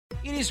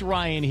It is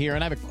Ryan here,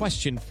 and I have a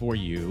question for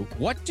you.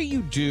 What do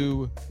you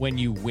do when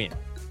you win?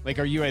 Like,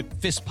 are you a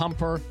fist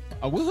pumper,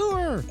 a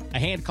woohooer, a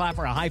hand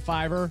clapper, a high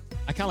fiver?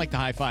 I kind of like the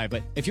high five,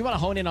 but if you want to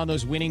hone in on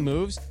those winning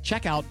moves,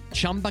 check out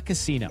Chumba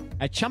Casino.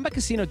 At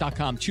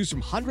ChumbaCasino.com, choose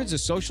from hundreds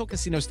of social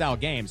casino-style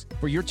games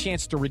for your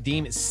chance to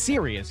redeem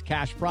serious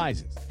cash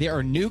prizes. There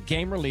are new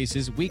game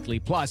releases weekly,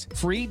 plus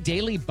free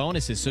daily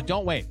bonuses. So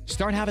don't wait.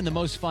 Start having the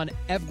most fun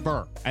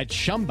ever at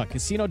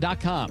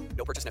ChumbaCasino.com.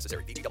 No purchase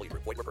necessary. VGW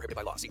Group. Void where prohibited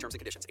by law. See terms and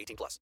conditions.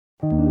 18+.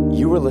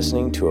 You were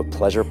listening to a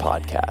Pleasure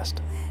podcast.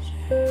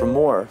 For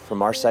more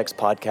from our Sex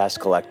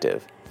Podcast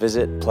Collective,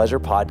 visit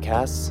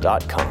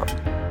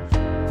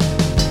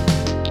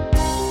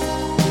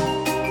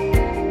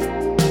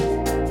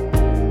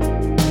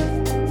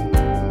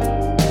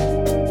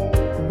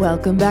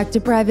Welcome back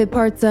to Private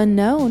Parts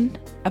Unknown,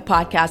 a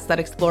podcast that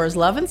explores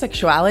love and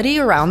sexuality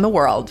around the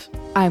world.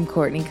 I'm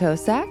Courtney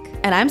Kosak.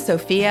 And I'm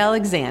Sophia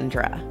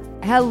Alexandra.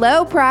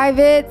 Hello,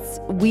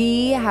 Privates.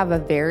 We have a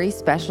very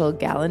special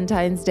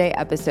Galentine's Day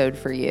episode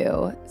for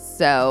you.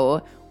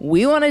 So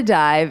we want to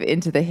dive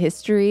into the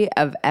history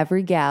of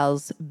every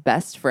gal's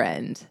best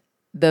friend,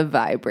 the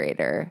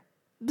vibrator.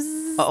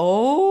 Bzz.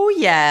 Oh,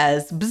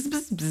 yes. Bzz,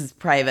 bzz, bzz,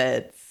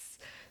 Privates.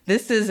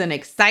 This is an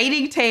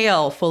exciting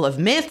tale full of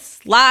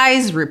myths,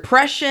 lies,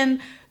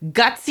 repression,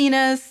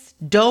 gutsiness,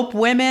 dope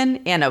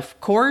women, and of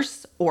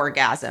course,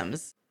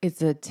 orgasms.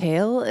 It's a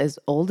tale as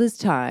old as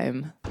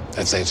time.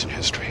 That's ancient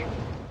history.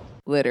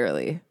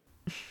 Literally.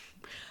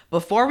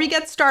 Before we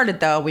get started,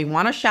 though, we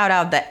want to shout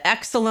out the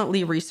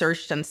excellently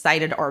researched and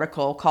cited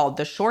article called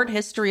The Short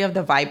History of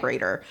the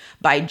Vibrator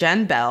by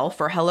Jen Bell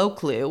for Hello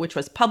Clue, which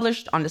was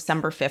published on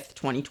December 5th,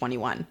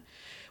 2021.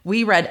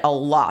 We read a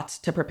lot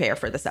to prepare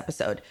for this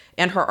episode,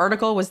 and her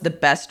article was the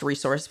best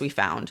resource we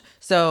found,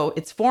 so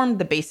it's formed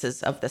the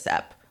basis of this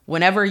ep.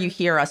 Whenever you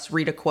hear us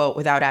read a quote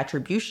without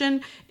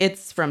attribution,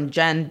 it's from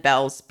Jen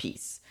Bell's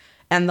piece.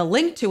 And the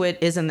link to it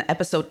is in the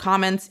episode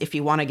comments if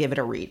you want to give it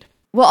a read.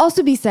 We'll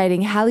also be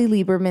citing Hallie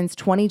Lieberman's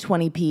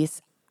 2020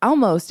 piece,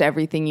 Almost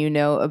Everything You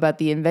Know About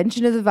the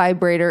Invention of the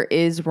Vibrator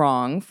is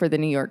Wrong, for the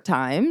New York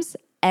Times,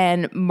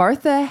 and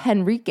Martha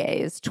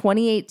Henrique's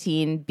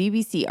 2018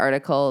 BBC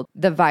article,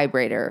 The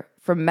Vibrator,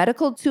 From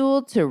Medical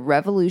Tool to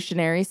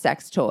Revolutionary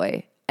Sex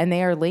Toy. And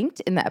they are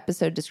linked in the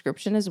episode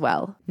description as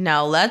well.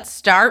 Now let's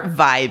start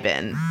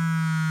vibing.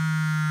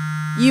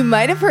 You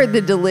might have heard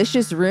the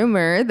delicious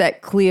rumor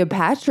that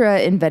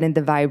Cleopatra invented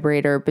the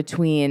vibrator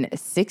between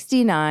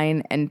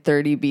 69 and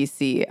 30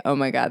 BC. Oh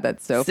my God,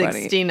 that's so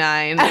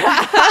 69. funny.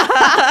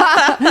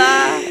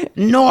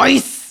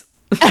 Nice.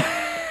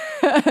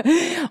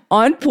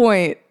 On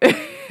point.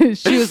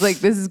 She was like,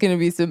 this is going to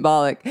be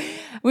symbolic.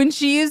 When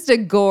she used a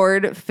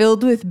gourd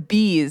filled with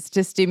bees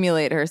to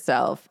stimulate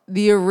herself.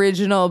 The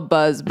original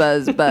buzz,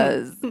 buzz,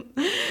 buzz.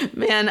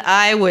 Man,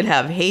 I would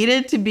have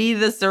hated to be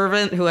the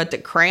servant who had to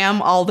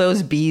cram all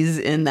those bees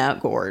in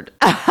that gourd.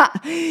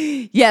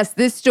 Yes,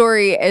 this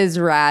story is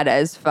rad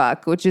as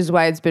fuck, which is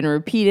why it's been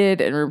repeated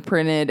and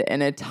reprinted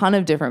in a ton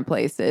of different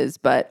places.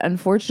 But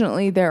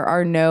unfortunately, there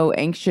are no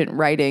ancient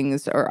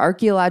writings or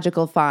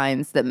archaeological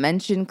finds that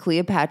mention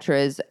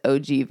Cleopatra's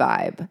OG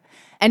vibe.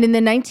 And in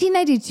the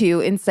 1992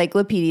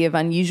 Encyclopedia of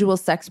Unusual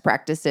Sex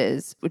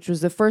Practices, which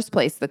was the first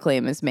place the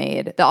claim is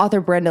made, the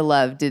author Brenda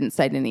Love didn't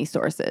cite any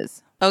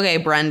sources. Okay,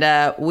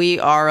 Brenda, we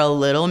are a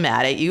little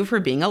mad at you for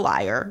being a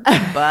liar,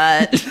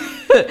 but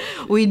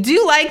we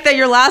do like that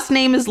your last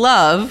name is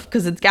Love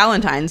because it's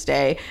Galentine's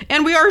Day,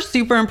 and we are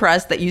super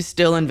impressed that you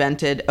still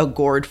invented a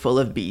gourd full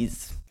of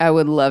bees. I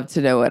would love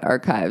to know what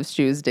archives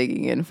she was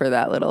digging in for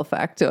that little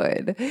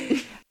factoid.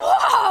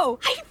 Whoa!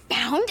 I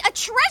found a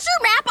treasure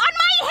map on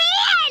my hand!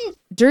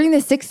 During the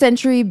 6th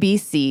century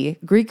BC,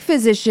 Greek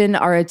physician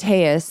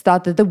Arateus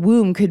thought that the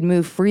womb could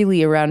move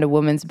freely around a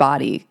woman's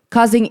body,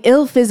 causing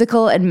ill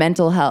physical and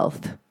mental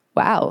health.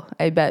 Wow,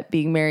 I bet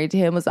being married to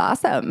him was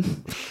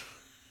awesome.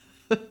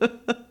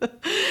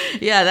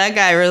 Yeah, that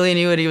guy really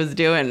knew what he was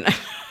doing.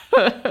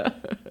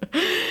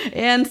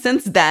 And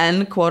since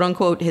then,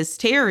 quote-unquote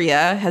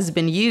hysteria has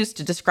been used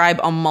to describe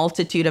a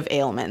multitude of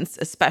ailments,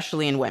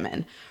 especially in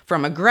women,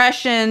 from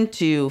aggression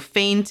to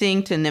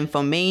fainting to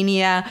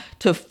nymphomania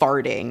to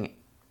farting.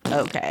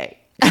 Okay.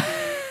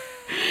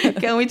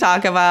 Can we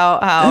talk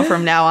about how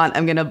from now on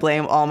I'm going to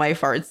blame all my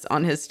farts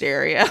on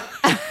hysteria?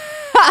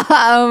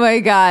 Oh my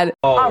God.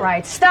 All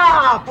right,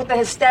 stop with the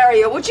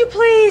hysteria, would you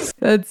please?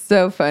 That's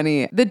so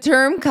funny. The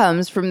term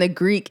comes from the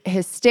Greek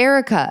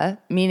hysterica,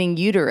 meaning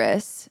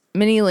uterus.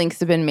 Many links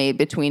have been made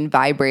between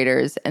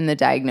vibrators and the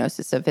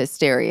diagnosis of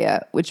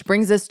hysteria, which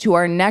brings us to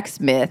our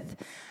next myth,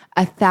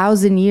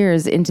 1,000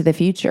 years into the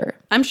future.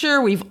 I'm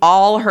sure we've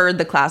all heard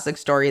the classic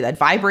story that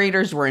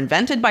vibrators were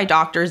invented by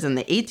doctors in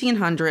the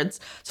 1800s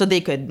so they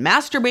could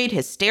masturbate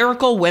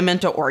hysterical women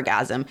to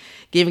orgasm,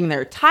 giving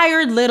their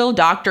tired little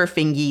Dr.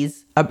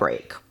 Fingies a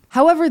break.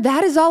 However,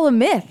 that is all a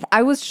myth.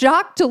 I was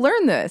shocked to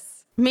learn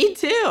this. Me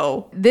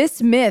too.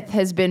 This myth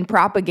has been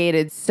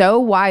propagated so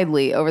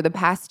widely over the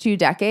past 2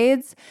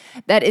 decades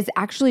that it's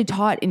actually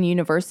taught in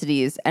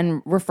universities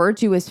and referred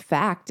to as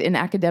fact in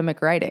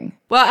academic writing.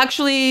 Well,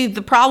 actually,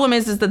 the problem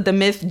is that the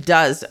myth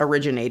does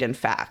originate in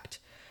fact.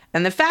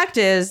 And the fact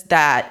is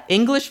that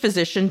English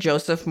physician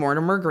Joseph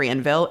Mortimer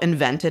Granville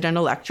invented an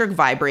electric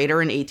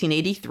vibrator in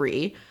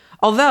 1883,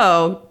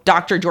 although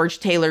Dr. George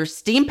Taylor's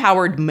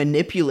steam-powered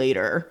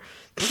manipulator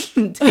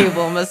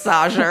table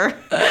massager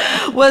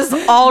was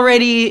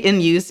already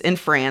in use in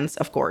France,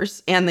 of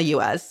course, and the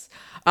US.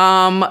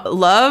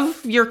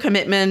 Love your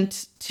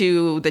commitment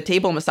to the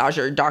table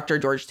massager, Dr.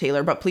 George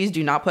Taylor, but please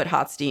do not put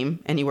hot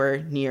steam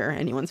anywhere near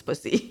anyone's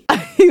pussy.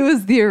 He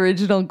was the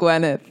original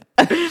Gwyneth.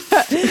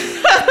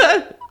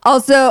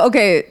 Also,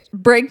 okay,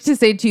 break to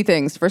say 2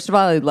 things. First of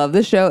all, I love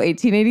the show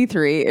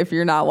 1883 if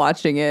you're not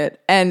watching it.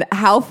 And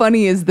how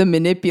funny is the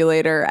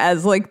manipulator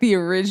as like the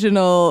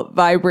original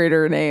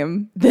vibrator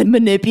name? The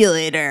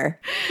manipulator.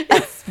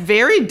 It's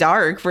very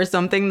dark for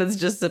something that's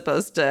just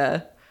supposed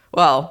to,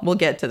 well, we'll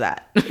get to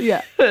that.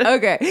 Yeah.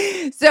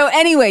 Okay. So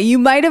anyway, you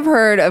might have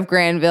heard of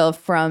Granville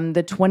from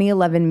the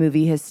 2011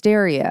 movie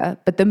Hysteria,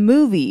 but the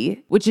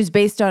movie, which is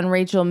based on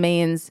Rachel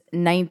Main's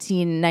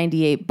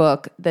 1998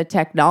 book, The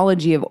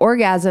Technology of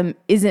Orgasm,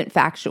 isn't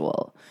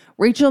factual.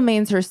 Rachel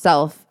Maines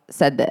herself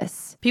said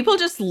this. People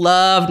just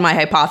loved my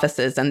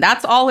hypothesis, and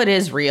that's all it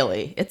is,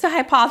 really. It's a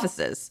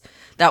hypothesis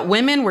that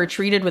women were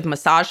treated with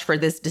massage for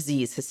this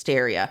disease,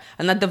 hysteria,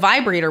 and that the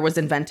vibrator was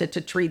invented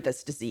to treat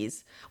this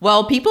disease.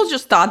 Well, people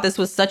just thought this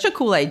was such a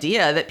cool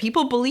idea that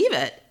people believe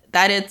it,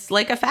 that it's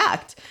like a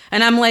fact.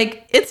 And I'm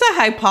like, it's a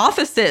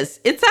hypothesis.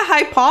 It's a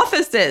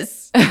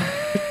hypothesis.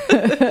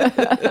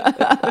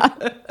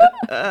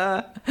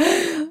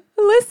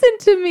 Listen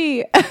to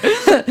me.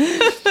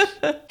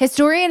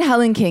 Historian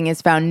Helen King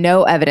has found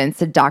no evidence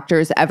that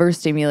doctors ever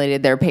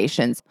stimulated their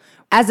patients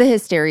as a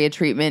hysteria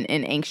treatment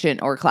in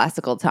ancient or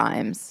classical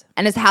times.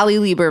 And as Hallie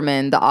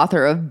Lieberman, the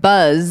author of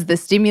Buzz, The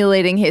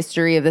Stimulating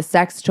History of the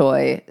Sex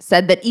Toy,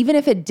 said that even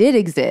if it did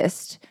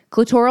exist,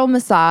 clitoral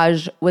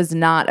massage was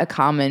not a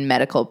common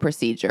medical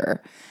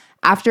procedure.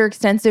 After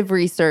extensive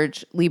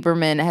research,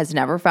 Lieberman has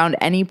never found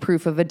any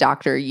proof of a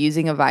doctor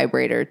using a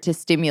vibrator to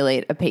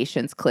stimulate a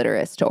patient's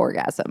clitoris to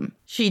orgasm.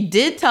 She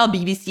did tell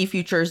BBC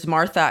Future's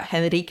Martha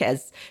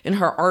Henriquez in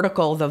her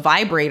article, The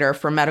Vibrator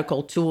from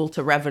Medical Tool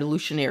to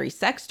Revolutionary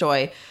Sex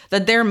Toy,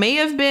 that there may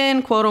have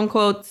been, quote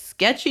unquote,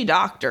 sketchy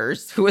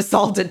doctors who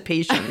assaulted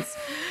patients.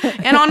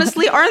 And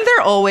honestly, aren't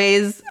there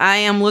always? I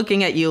am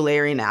looking at you,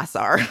 Larry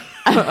Nassar.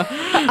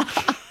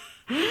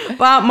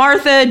 But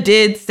Martha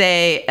did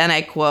say, and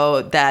I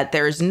quote, that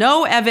there's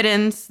no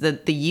evidence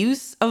that the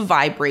use of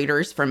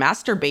vibrators for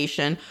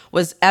masturbation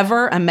was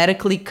ever a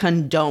medically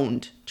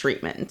condoned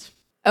treatment.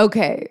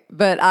 Okay,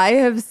 but I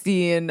have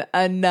seen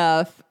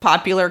enough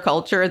Popular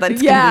culture that's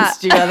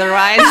convinced you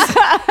otherwise.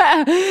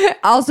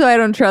 Also, I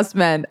don't trust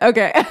men.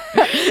 Okay.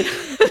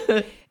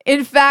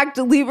 In fact,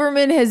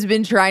 Lieberman has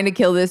been trying to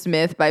kill this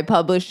myth by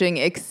publishing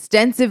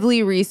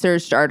extensively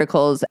researched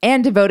articles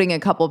and devoting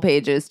a couple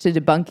pages to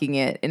debunking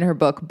it in her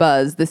book,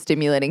 Buzz, The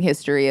Stimulating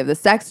History of the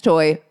Sex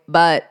Toy,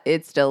 but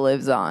it still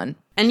lives on.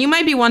 And you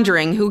might be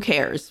wondering, who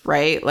cares,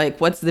 right? Like,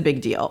 what's the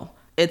big deal?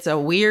 It's a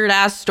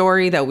weird-ass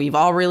story that we've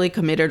all really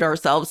committed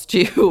ourselves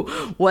to.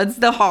 What's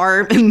the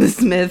harm in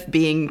this myth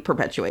being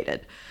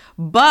perpetuated?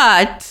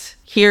 But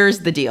here's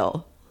the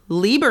deal.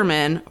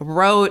 Lieberman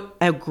wrote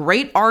a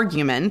great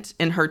argument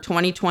in her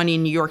 2020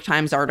 New York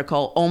Times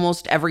article,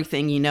 Almost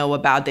Everything You Know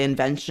About the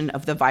Invention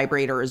of the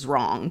Vibrator is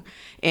Wrong.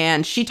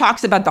 And she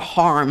talks about the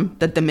harm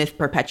that the myth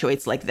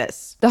perpetuates like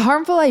this. The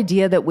harmful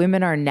idea that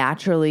women are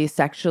naturally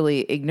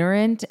sexually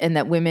ignorant and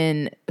that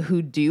women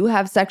who do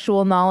have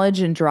sexual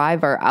knowledge and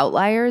drive are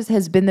outliers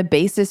has been the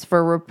basis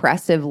for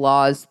repressive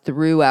laws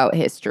throughout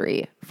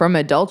history. From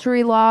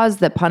adultery laws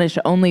that punish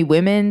only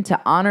women to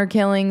honor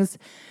killings,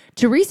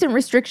 to recent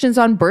restrictions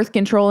on birth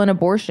control and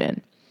abortion.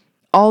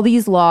 All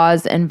these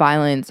laws and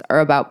violence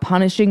are about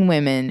punishing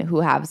women who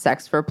have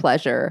sex for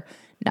pleasure,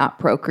 not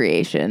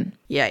procreation.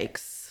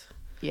 Yikes.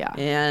 Yeah.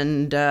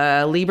 And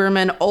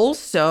Lieberman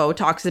also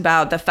talks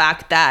about the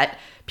fact that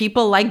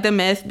people like the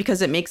myth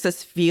because it makes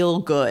us feel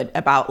good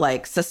about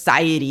like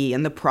society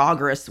and the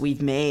progress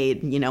we've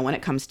made, you know, when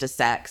it comes to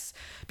sex.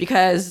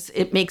 Because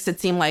it makes it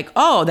seem like,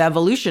 oh, the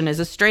evolution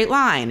is a straight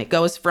line. It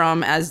goes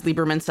from, as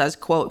Lieberman says,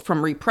 quote,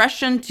 from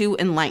repression to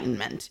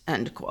enlightenment,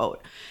 end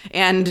quote.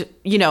 And,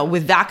 you know,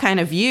 with that kind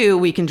of view,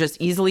 we can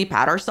just easily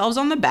pat ourselves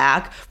on the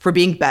back for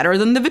being better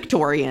than the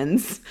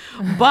Victorians.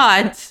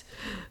 But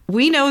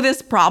we know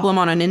this problem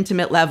on an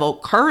intimate level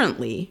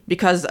currently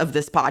because of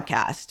this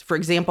podcast. For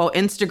example,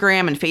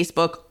 Instagram and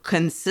Facebook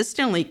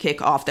consistently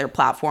kick off their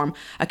platform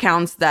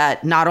accounts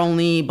that not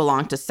only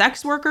belong to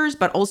sex workers,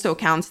 but also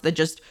accounts that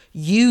just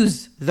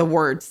use the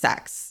word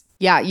sex.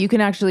 Yeah, you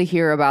can actually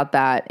hear about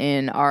that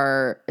in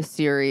our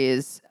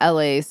series,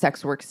 LA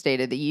Sex Work State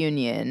of the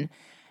Union.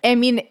 I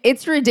mean,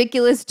 it's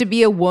ridiculous to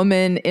be a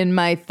woman in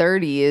my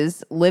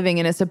 30s living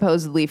in a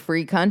supposedly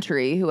free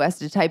country who has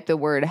to type the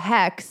word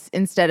hex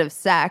instead of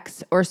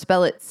sex or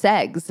spell it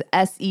segs,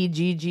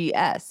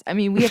 S-E-G-G-S. I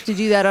mean, we have to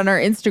do that on our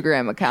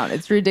Instagram account.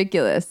 It's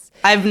ridiculous.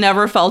 I've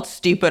never felt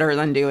stupider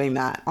than doing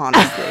that,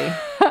 honestly.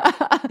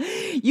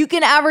 You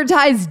can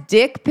advertise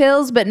dick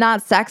pills, but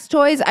not sex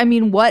toys. I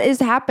mean, what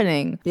is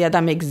happening? Yeah,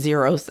 that makes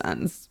zero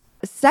sense.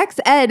 Sex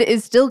ed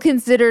is still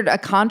considered a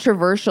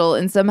controversial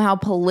and somehow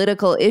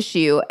political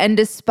issue. And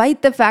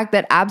despite the fact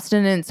that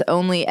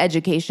abstinence-only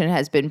education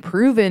has been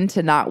proven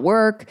to not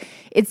work,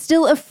 it's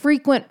still a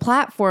frequent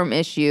platform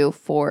issue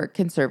for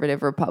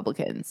conservative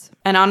Republicans.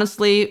 And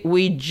honestly,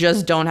 we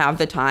just don't have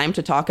the time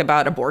to talk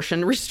about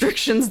abortion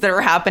restrictions that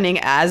are happening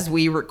as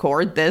we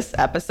record this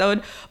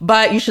episode.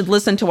 But you should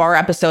listen to our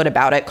episode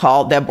about it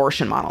called The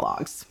Abortion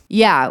Monologues.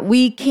 Yeah,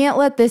 we can't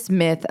let this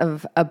myth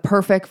of a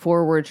perfect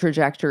forward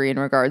trajectory in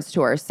regards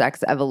to our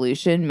sex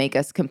evolution make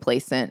us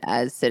complacent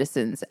as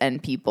citizens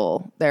and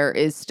people. There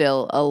is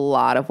still a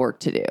lot of work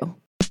to do.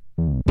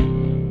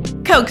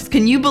 Cokes,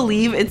 can you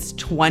believe it's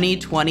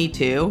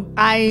 2022?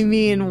 I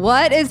mean,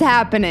 what is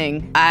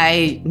happening?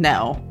 I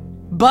know.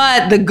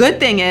 But the good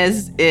thing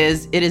is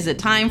it is a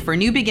time for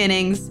new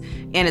beginnings,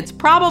 and it's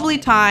probably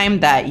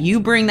time that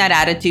you bring that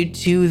attitude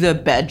to the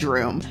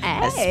bedroom.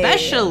 Hey.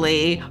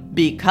 Especially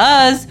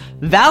because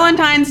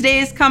Valentine's Day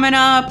is coming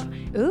up.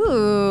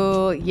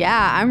 Ooh,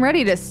 yeah, I'm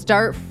ready to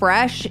start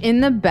fresh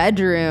in the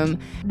bedroom.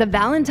 The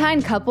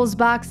Valentine Couples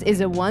Box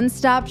is a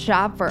one-stop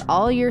shop for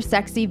all your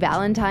sexy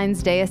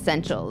Valentine's Day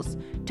essentials.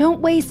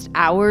 Don't waste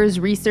hours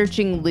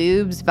researching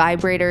lubes,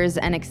 vibrators,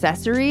 and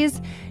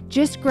accessories.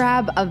 Just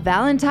grab a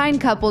Valentine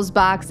Couples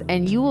Box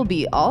and you will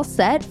be all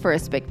set for a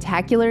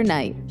spectacular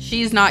night.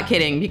 She's not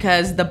kidding,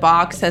 because the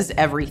box has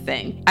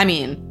everything. I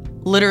mean,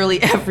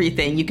 literally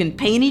everything. You can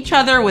paint each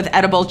other with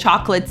edible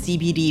chocolate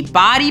CBD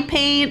body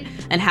paint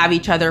and have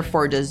each other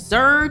for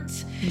dessert.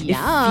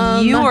 Yum.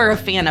 If you are a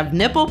fan of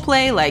nipple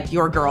play like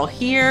your girl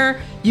here,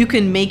 you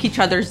can make each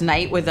other's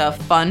night with a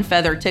fun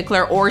feather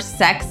tickler or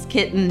sex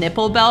kitten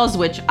nipple bells,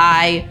 which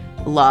I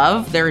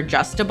love. They're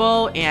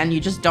adjustable, and you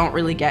just don't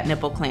really get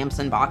nipple clamps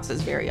in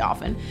boxes very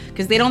often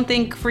because they don't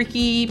think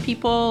freaky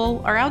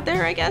people are out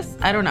there, I guess.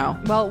 I don't know.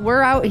 Well,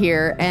 we're out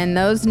here, and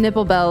those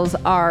nipple bells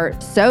are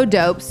so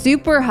dope,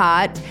 super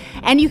hot,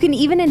 and you can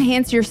even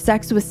enhance your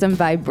sex with some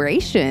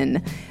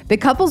vibration. The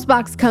Couples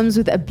Box comes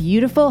with a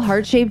beautiful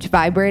heart-shaped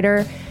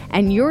vibrator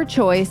and your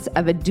choice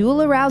of a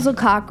dual arousal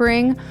cock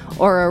ring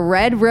or a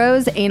red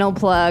rose anal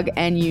plug,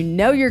 and you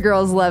know your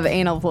girls love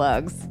anal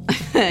plugs.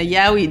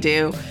 Yeah, we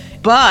do.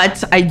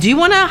 But I do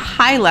want to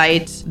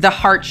highlight the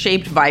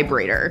heart-shaped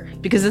vibrator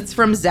because it's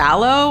from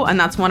Zalo, and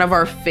that's one of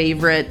our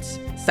favorite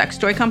sex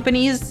toy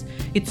companies.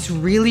 It's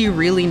really,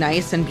 really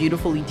nice and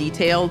beautifully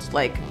detailed,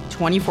 like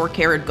 24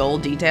 karat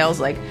gold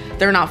details. Like,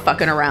 they're not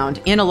fucking around,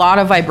 in a lot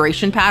of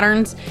vibration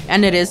patterns,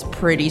 and it is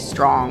pretty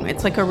strong.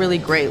 It's like a really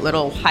great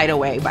little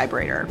hideaway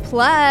vibrator.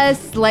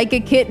 Plus, Like a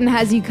Kitten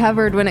has you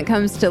covered when it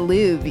comes to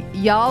lube.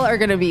 Y'all are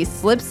gonna be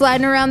slip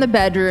sliding around the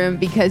bedroom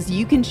because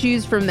you can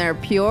choose from their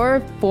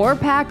pure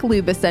 4-pack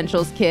lube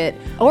essentials kit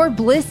or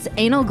Bliss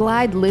Anal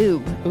Glide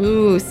lube.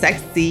 Ooh,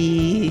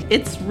 sexy.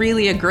 It's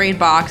really a great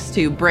box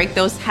to break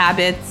those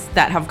habits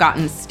that have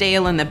gotten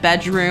stale in the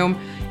bedroom.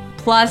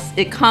 Plus,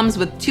 it comes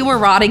with 2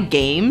 erotic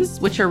games,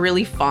 which are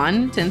really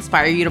fun to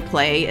inspire you to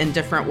play in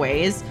different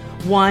ways.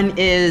 One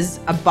is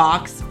a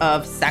box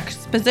of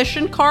sex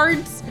position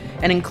cards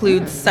and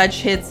includes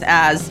such hits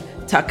as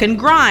Tuck and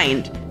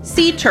Grind,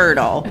 Sea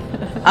Turtle,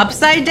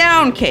 Upside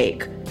Down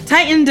Cake,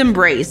 Tightened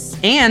Embrace,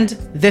 and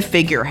The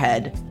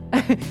Figurehead.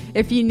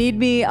 If you need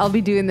me, I'll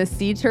be doing the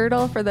sea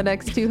turtle for the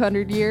next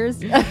 200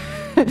 years.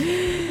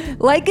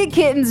 Like a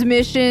Kitten's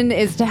mission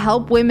is to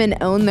help women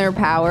own their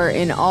power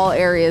in all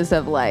areas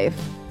of life.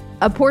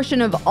 A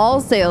portion of all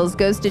sales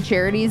goes to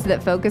charities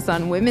that focus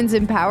on women's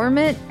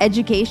empowerment,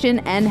 education,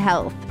 and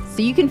health,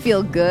 so you can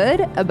feel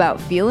good about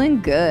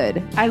feeling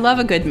good. I love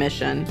a good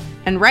mission.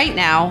 And right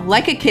now,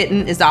 Like a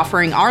Kitten is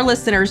offering our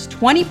listeners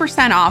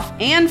 20% off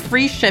and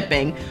free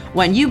shipping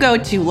when you go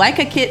to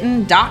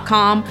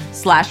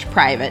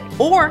likeakitten.com/private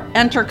or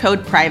enter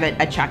code PRIVATE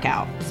at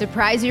checkout.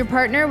 Surprise your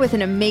partner with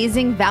an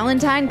amazing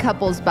Valentine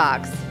Couples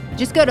Box.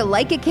 Just go to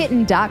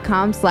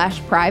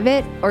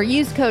likeakitten.com/private or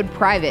use code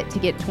PRIVATE to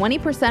get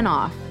 20%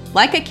 off.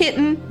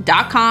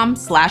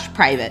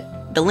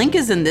 likeakitten.com/private. The link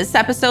is in this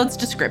episode's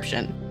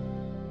description.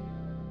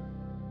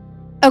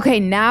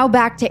 Okay, now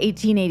back to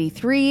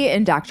 1883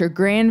 and Dr.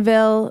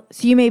 Granville.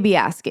 So you may be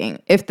asking,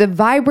 if the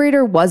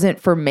vibrator wasn't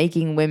for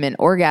making women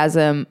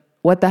orgasm,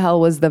 what the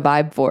hell was the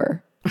vibe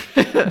for?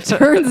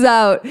 Turns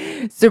out,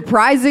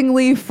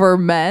 surprisingly for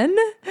men.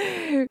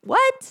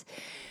 What?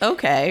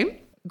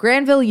 Okay.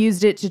 Granville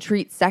used it to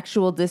treat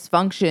sexual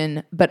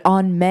dysfunction, but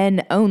on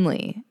men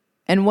only.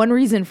 And one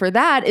reason for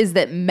that is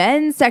that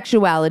men's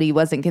sexuality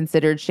wasn't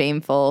considered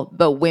shameful,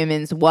 but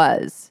women's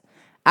was.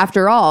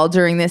 After all,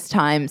 during this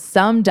time,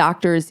 some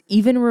doctors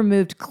even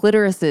removed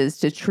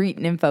clitorises to treat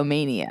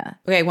nymphomania.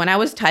 Okay, when I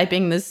was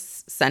typing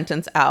this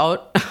sentence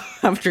out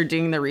after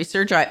doing the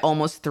research, I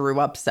almost threw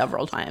up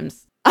several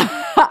times.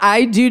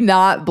 I do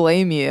not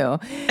blame you.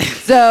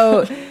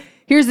 So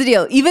here's the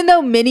deal. Even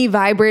though mini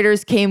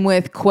vibrators came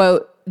with,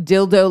 quote,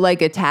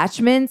 dildo-like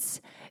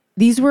attachments,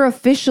 these were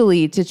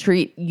officially to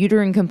treat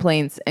uterine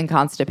complaints and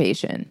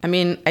constipation. I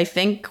mean, I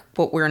think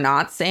what we're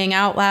not saying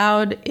out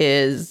loud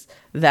is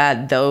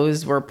that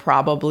those were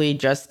probably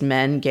just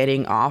men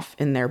getting off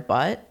in their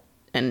butt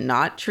and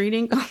not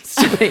treating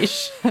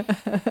constipation.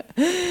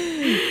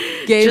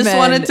 Gay just men,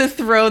 wanted to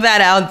throw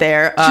that out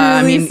there.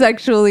 truly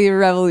sexually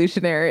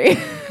revolutionary.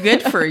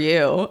 Good for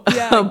you.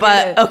 Yeah,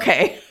 but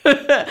okay,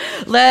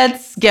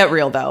 let's get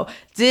real though.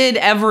 Did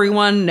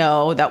everyone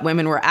know that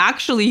women were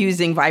actually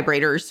using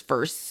vibrators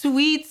for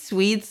sweet,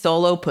 sweet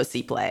solo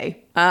pussy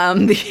play?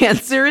 The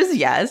answer is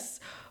yes.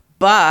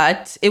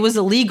 But it was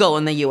illegal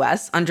in the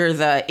US under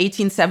the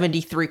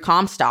 1873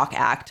 Comstock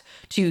Act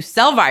to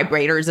sell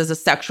vibrators as a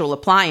sexual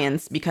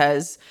appliance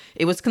because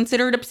it was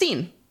considered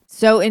obscene.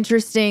 So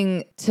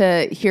interesting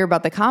to hear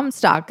about the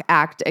Comstock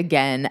Act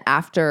again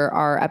after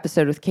our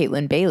episode with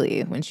Caitlin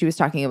Bailey when she was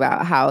talking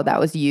about how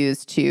that was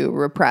used to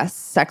repress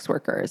sex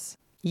workers.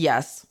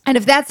 Yes. And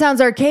if that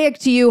sounds archaic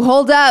to you,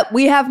 hold up,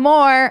 we have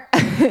more.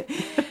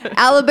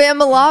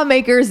 Alabama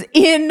lawmakers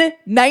in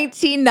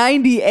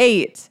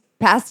 1998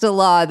 passed a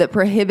law that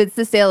prohibits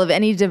the sale of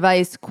any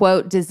device,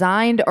 quote,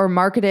 designed or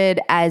marketed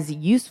as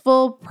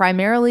useful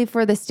primarily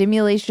for the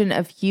stimulation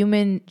of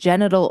human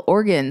genital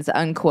organs,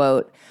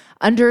 unquote,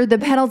 under the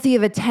penalty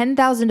of a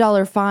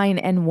 $10,000 fine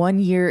and 1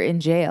 year in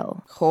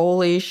jail.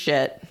 Holy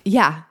shit.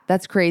 Yeah,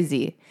 that's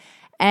crazy.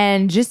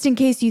 And just in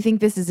case you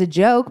think this is a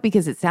joke,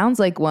 because it sounds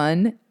like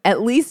one,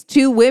 at least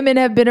 2 women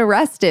have been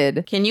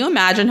arrested. Can you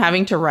imagine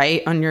having to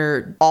write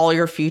on all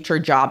your future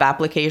job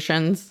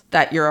applications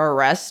that your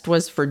arrest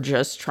was for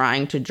just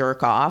trying to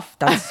jerk off?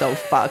 That's so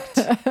fucked.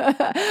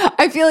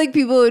 I feel like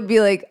people would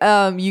be like,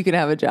 you can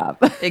have a job.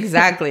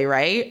 Exactly,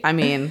 right? I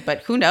mean,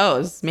 but who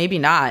knows? Maybe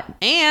not.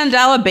 And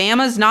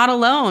Alabama's not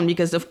alone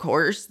because, of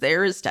course,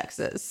 there is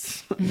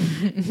Texas.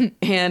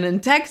 And in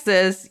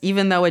Texas,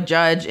 even though a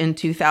judge in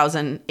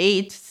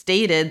 2008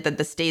 stated that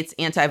the state's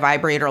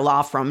anti-vibrator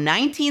law from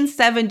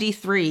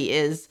 1973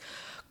 is,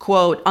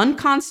 quote,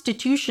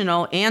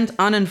 unconstitutional and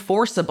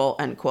unenforceable,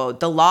 end quote,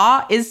 the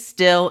law is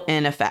still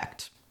in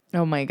effect.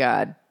 Oh my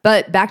God.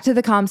 But back to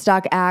the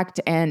Comstock Act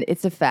and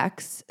its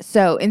effects.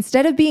 So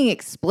instead of being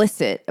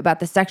explicit about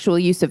the sexual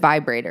use of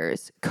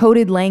vibrators,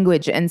 coded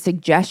language and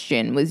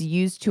suggestion was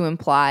used to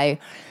imply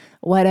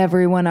what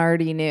everyone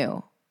already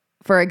knew.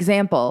 For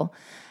example,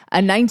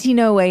 a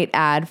 1908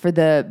 ad for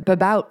the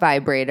Babout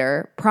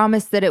vibrator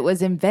promised that it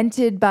was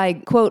invented by,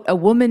 quote, a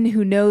woman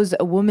who knows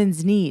a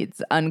woman's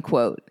needs,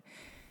 unquote.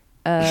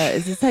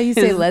 Is this how you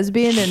say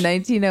lesbian in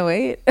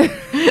 1908?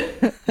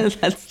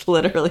 That's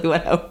literally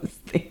what I was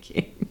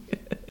thinking.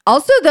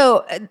 Also,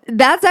 though,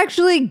 that's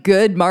actually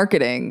good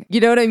marketing.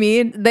 You know what I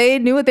mean? They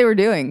knew what they were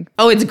doing.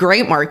 Oh, it's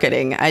great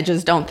marketing. I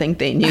just don't think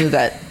they knew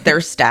that their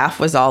staff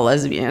was all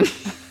lesbian.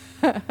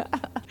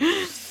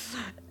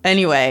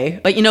 Anyway,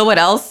 but you know what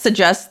else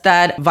suggests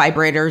that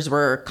vibrators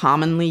were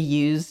commonly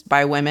used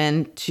by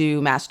women to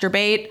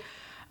masturbate?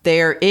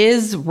 There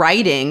is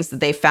writings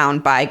that they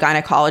found by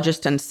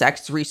gynecologist and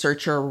sex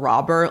researcher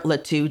Robert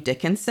Latu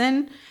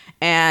Dickinson,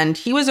 and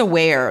he was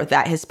aware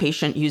that his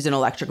patient used an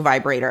electric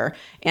vibrator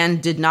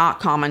and did not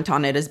comment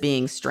on it as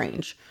being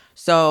strange.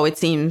 So it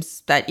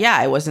seems that,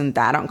 yeah, it wasn't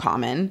that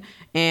uncommon.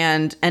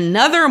 And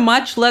another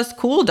much less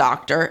cool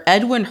doctor,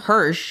 Edwin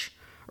Hirsch,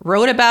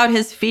 wrote about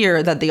his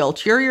fear that the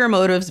ulterior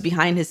motives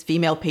behind his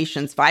female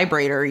patient's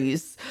vibrator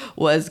use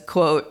was,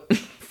 quote,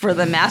 for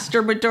the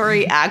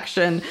masturbatory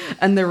action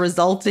and the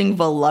resulting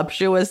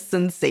voluptuous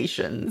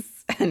sensations,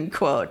 end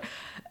quote.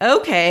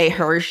 Okay,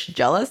 Hirsch,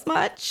 jealous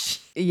much?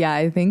 Yeah,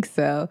 I think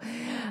so.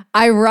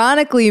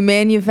 Ironically,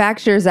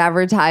 manufacturers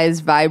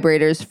advertise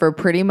vibrators for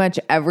pretty much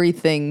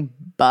everything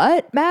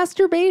but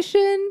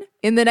masturbation.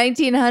 In the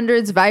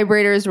 1900s,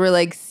 vibrators were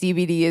like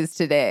CBD is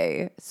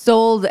today,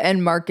 sold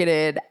and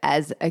marketed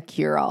as a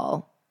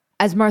cure-all.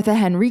 As Martha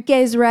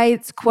Henriquez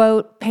writes,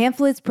 quote,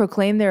 pamphlets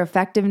proclaim their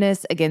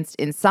effectiveness against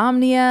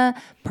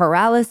insomnia,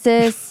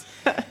 paralysis,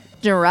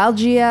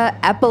 neuralgia,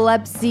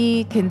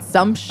 epilepsy,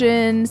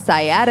 consumption,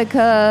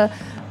 sciatica,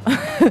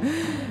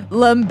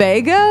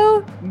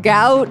 lumbago,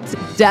 gout,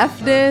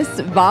 deafness,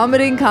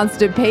 vomiting,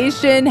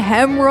 constipation,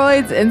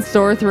 hemorrhoids, and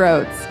sore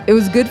throats. It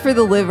was good for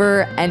the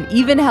liver and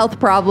even health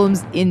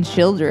problems in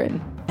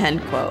children.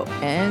 End quote.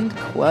 End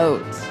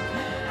quote.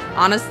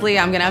 Honestly,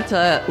 I'm going to have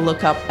to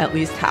look up at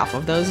least half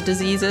of those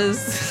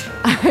diseases.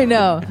 I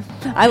know.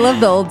 I love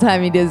the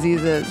old-timey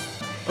diseases.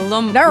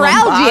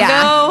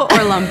 Neuralgia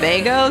or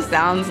lumbago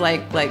sounds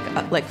like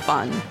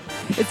fun.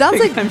 It sounds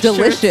like I'm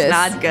delicious. Sure it's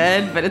not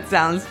good, but it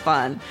sounds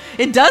fun.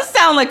 It does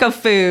sound like a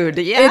food.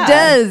 Yeah. It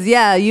does.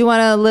 Yeah. You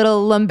want a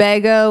little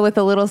lumbago with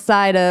a little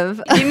side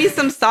of. Give me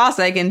some sauce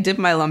I can dip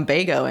my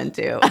lumbago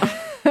into.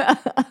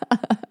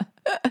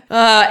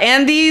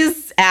 And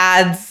these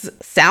ads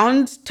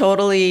sound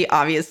totally,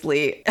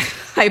 obviously,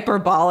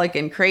 hyperbolic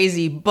and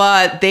crazy,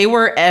 but they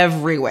were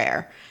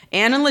everywhere.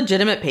 And in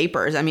legitimate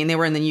papers. I mean, they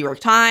were in the New York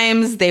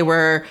Times. They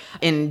were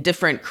in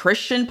different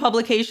Christian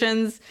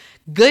publications.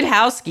 Good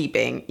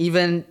Housekeeping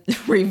even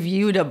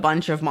reviewed a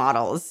bunch of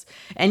models.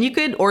 And you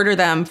could order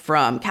them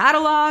from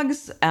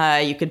catalogs.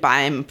 You could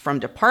buy them from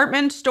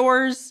department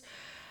stores.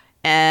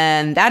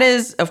 And that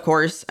is, of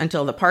course,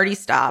 until the party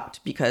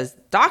stopped because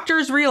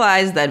doctors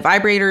realized that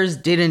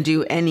vibrators didn't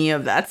do any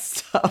of that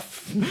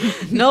stuff.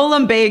 No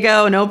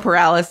lumbago, no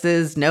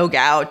paralysis, no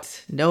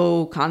gout,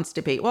 no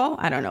constipation. Well,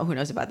 I don't know. Who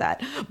knows about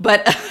that?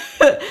 But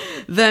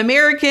the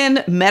American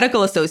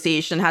Medical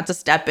Association had to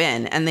step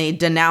in and they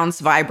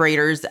denounced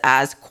vibrators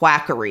as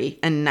quackery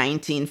in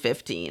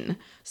 1915.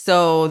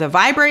 So the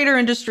vibrator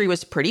industry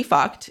was pretty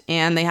fucked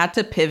and they had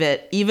to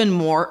pivot even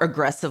more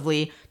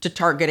aggressively to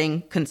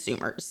targeting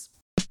consumers.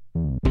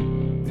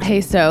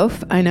 Hey,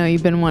 Soph, I know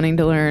you've been wanting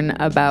to learn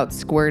about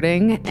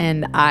squirting,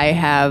 and I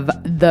have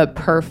the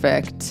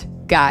perfect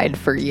guide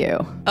for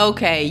you.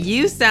 Okay,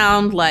 you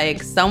sound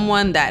like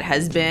someone that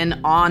has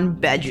been on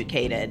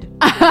Beducated.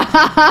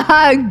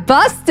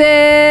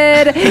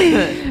 Busted!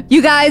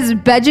 You guys,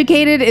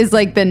 Beducated is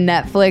like the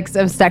Netflix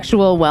of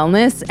sexual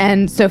wellness,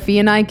 and Sophie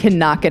and I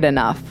cannot get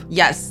enough.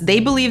 Yes, they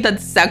believe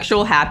that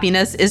sexual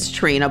happiness is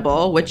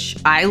trainable, which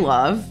I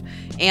love.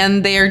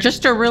 And they are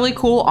just a really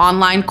cool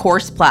online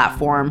course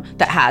platform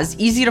that has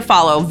easy to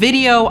follow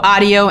video,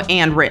 audio,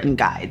 and written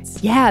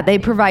guides. Yeah, they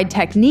provide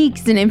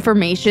techniques and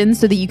information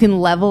so that you can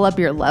level up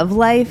your love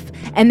life.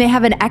 And they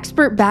have an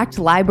expert-backed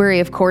library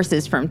of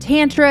courses from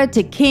Tantra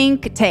to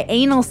kink to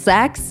anal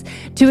sex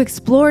to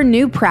explore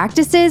new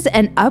practices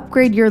and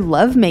upgrade your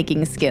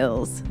lovemaking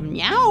skills.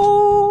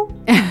 Meow.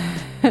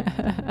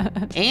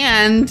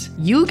 And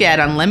you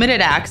get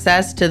unlimited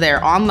access to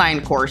their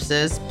online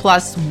courses,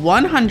 plus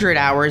 100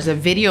 hours of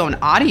video and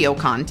audio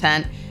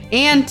content,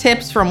 and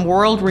tips from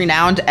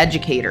world-renowned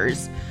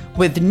educators.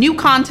 With new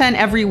content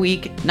every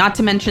week, not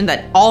to mention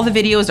that all the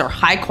videos are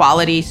high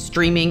quality,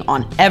 streaming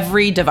on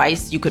every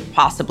device you could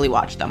possibly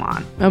watch them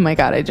on. Oh my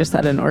God, I just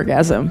had an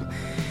orgasm.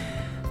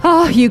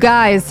 Oh, you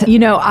guys,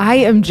 I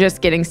am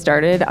just getting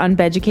started on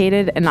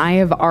Beducated, and I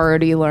have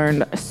already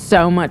learned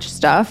so much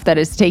stuff that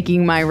is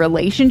taking my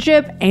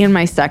relationship and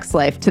my sex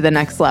life to the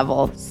next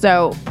level.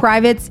 So,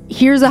 privates,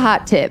 here's a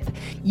hot tip.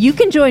 You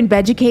can join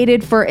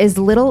Beducated for as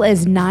little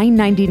as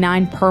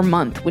 $9.99 per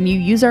month when you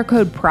use our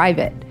code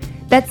PRIVATE.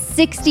 That's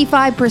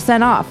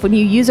 65% off when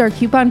you use our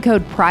coupon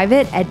code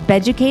PRIVATE at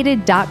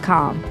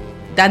Beducated.com.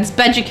 That's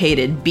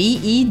Beducated,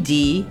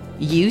 BEDUCATED.com,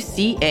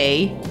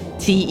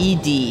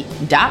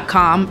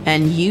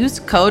 and use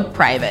code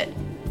PRIVATE.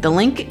 The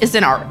link is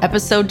in our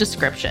episode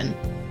description.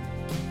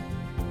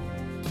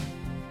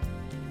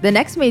 The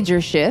next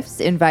major shifts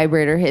in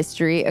vibrator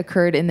history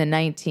occurred in the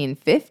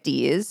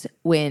 1950s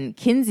when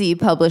Kinsey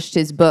published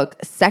his book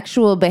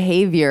Sexual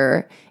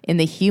Behavior in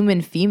the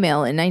Human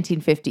Female in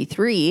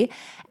 1953,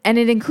 and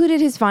it included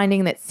his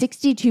finding that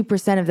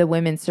 62% of the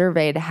women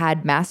surveyed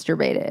had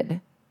masturbated,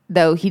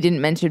 though he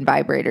didn't mention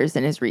vibrators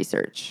in his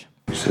research.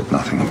 You said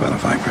nothing about a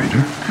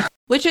vibrator.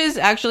 Which is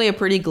actually a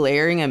pretty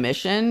glaring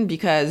omission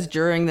because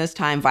during this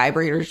time,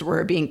 vibrators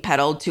were being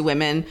peddled to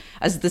women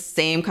as the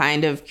same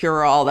kind of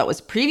cure-all that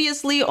was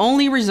previously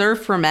only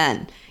reserved for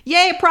men.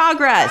 Yay,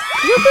 progress!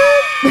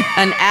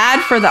 An ad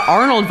for the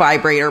Arnold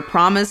vibrator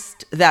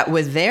promised that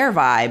with their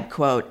vibe,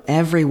 quote,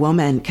 every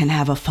woman can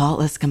have a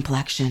faultless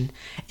complexion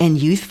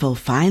and youthful,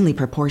 finely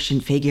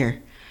proportioned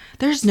figure.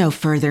 There's no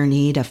further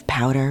need of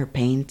powder,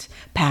 paint,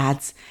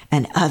 pads,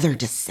 and other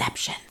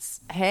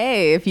deceptions.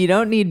 Hey, if you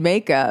don't need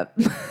makeup,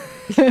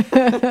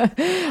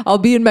 I'll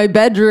be in my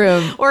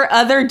bedroom. Or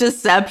other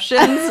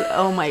deceptions.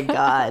 Oh my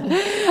God.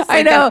 It's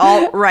I know. An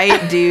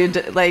alt-right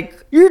dude.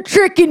 Like, you're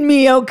tricking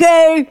me,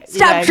 okay?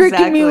 Stop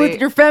tricking me exactly. with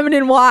your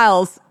feminine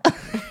wiles.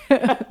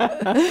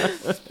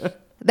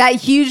 That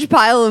huge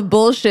pile of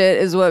bullshit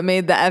is what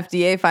made the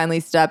FDA finally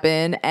step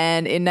in.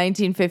 And in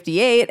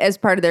 1958, as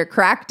part of their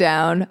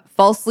crackdown,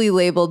 falsely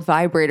labeled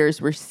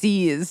vibrators were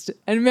seized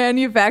and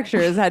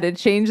manufacturers had to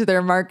change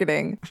their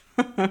marketing.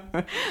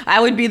 I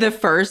would be the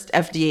first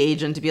FDA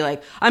agent to be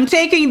like, I'm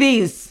taking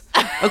these,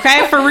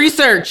 okay, for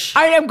research.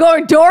 I am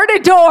going door to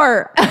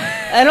door.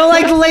 I don't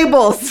like the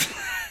labels.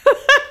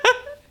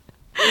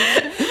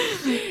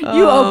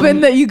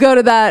 You go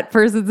to that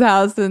person's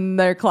house and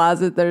their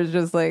closet, there's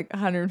just like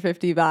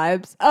 150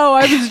 vibes.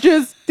 Oh,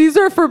 these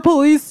are for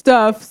police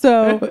stuff,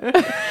 so.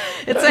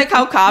 It's like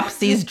how cops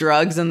seize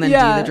drugs and then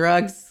do the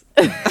drugs.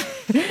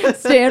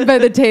 Stand by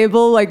the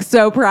table, like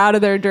so proud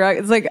of their drug.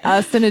 It's like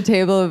us and a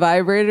table of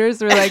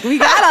vibrators. We're like, we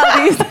got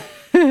all these.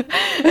 And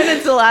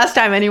it's the last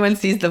time anyone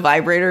sees the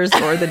vibrators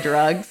or the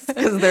drugs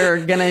because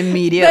they're gonna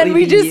immediately Then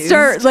we be just used.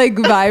 start like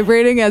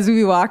vibrating as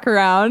we walk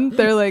around.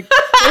 They're like,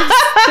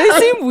 they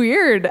seem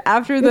weird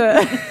after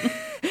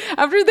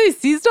they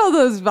seized all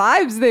those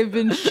vibes. They've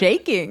been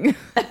shaking.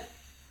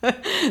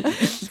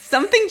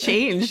 Something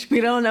changed.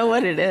 We don't know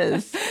what it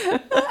is.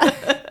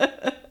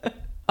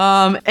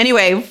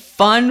 Anyway,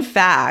 fun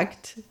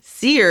fact.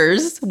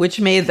 Sears, which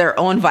made their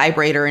own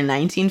vibrator in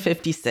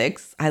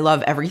 1956. I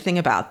love everything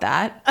about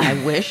that. I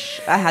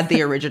wish I had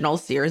the original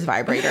Sears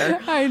vibrator.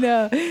 I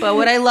know. But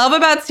what I love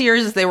about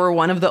Sears is they were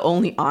one of the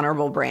only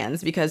honorable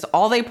brands because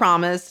all they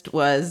promised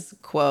was,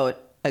 quote,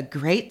 a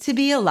great to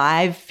be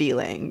alive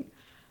feeling.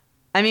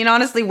 I mean,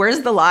 honestly,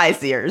 where's the lie,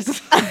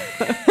 Sears?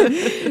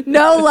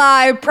 No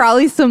lie.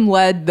 Probably some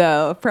lead,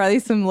 though. Probably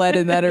some lead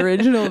in that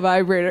original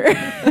vibrator.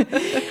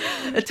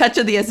 A touch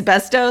of the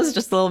asbestos,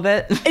 just a little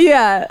bit.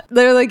 Yeah.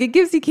 They're like, it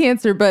gives you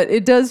cancer, but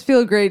it does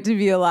feel great to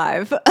be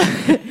alive.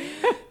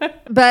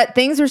 But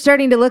things were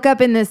starting to look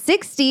up in the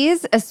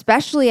 60s,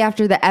 especially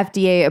after the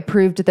FDA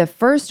approved the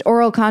first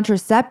oral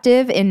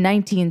contraceptive in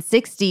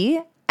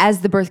 1960.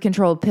 As the birth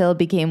control pill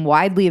became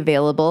widely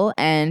available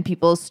and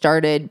people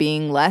started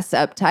being less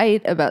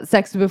uptight about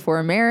sex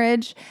before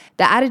marriage,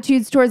 the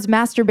attitudes towards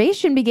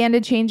masturbation began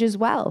to change as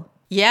well.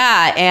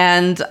 Yeah,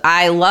 and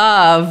I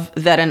love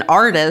that an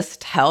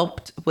artist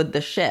helped with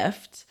the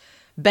shift.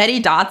 Betty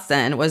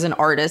Dodson was an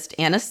artist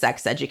and a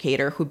sex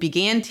educator who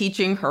began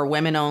teaching her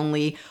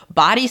women-only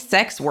body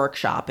sex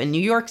workshop in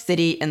New York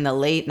City in the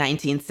late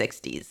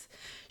 1960s.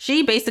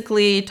 She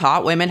basically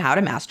taught women how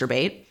to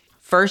masturbate.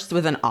 First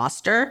with an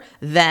Oster,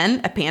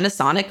 then a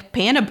Panasonic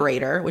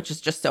Panabrator, which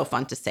is just so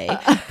fun to say,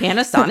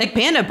 Panasonic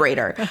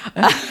Panabrator.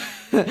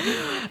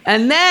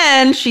 And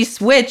then she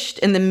switched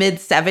in the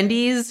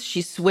mid-70s.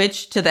 She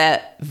switched to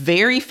that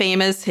very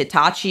famous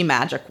Hitachi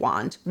magic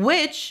wand,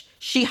 which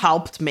she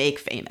helped make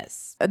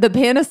famous. The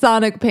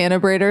Panasonic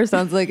Panabrator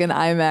sounds like an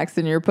IMAX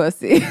in your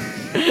pussy.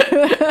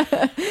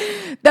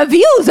 The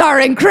views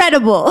are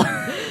incredible.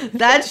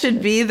 That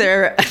should be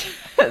their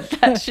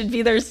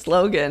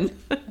slogan.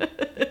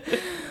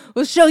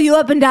 We'll show you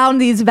up and down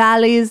these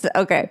valleys.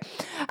 Okay.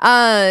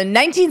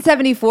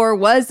 1974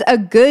 was a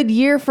good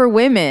year for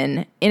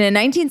women. In a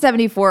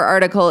 1974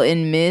 article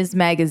in Ms.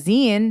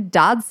 Magazine,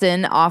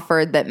 Dodson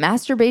offered that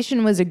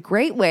masturbation was a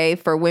great way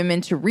for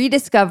women to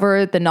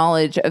rediscover the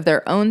knowledge of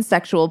their own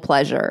sexual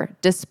pleasure,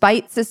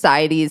 despite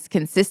society's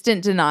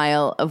consistent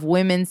denial of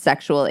women's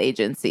sexual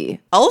agency.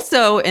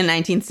 Also in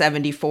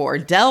 1974,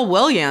 Dell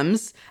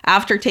Williams,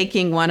 after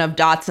taking one of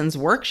Dodson's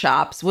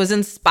workshops, was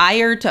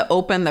inspired to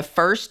open the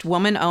first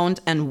woman-owned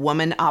and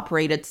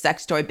woman-operated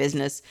sex toy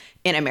business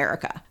in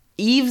America,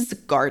 Eve's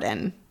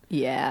Garden.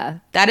 Yeah.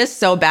 That is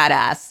so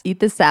badass. Eat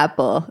this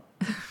apple.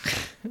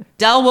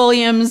 Dell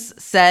Williams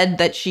said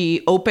that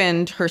she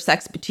opened her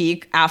sex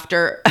boutique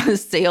after a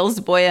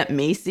sales boy at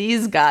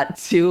Macy's got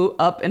too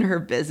up in her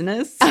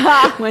business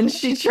when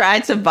she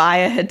tried to buy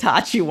a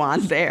Hitachi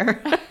wand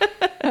there.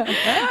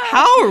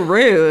 How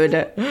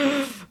rude.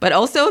 But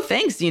also,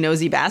 thanks, you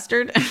nosy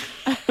bastard.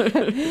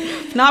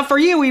 If not for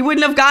you, we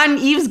wouldn't have gotten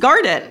Eve's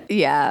Garden.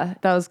 Yeah,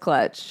 that was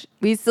clutch.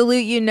 We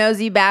salute you,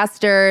 nosy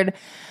bastard.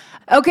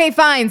 Okay,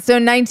 fine. So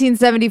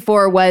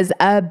 1974 was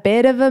a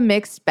bit of a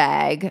mixed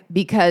bag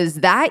because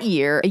that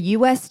year, a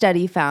U.S.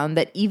 study found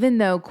that even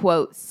though,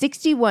 quote,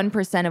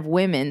 61% of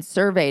women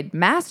surveyed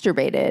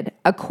masturbated,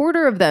 a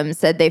quarter of them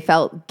said they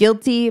felt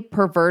guilty,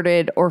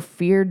 perverted, or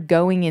feared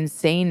going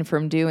insane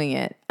from doing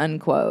it,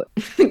 unquote.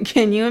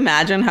 Can you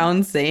imagine how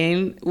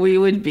insane we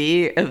would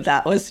be if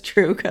that was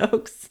true,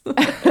 Cokes?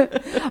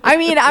 I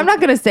mean, I'm not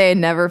going to say I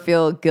never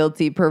feel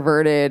guilty,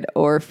 perverted,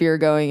 or fear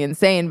going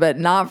insane, but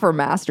not for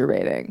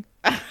masturbating.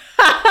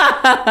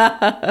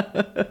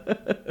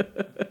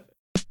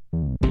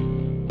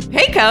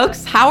 Hey,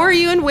 Cokes, how are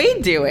you and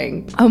Wade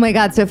doing? Oh my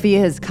God, Sophia,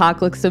 his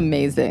cock looks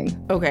amazing.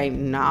 Okay,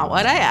 not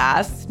what I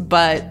asked,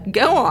 but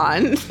go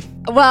on.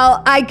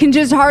 Well, I can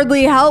just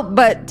hardly help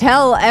but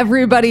tell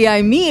everybody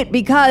I meet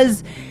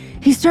because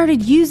he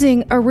started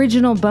using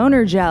Original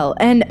Boner Gel.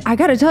 And I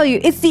gotta tell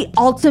you, it's the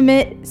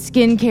ultimate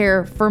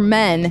skincare for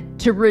men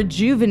to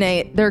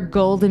rejuvenate their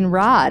golden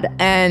rod.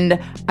 And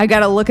I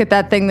gotta look at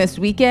that thing this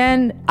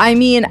weekend. I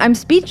mean, I'm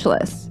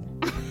speechless.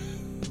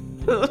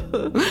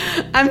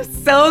 I'm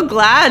so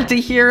glad to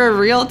hear a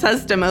real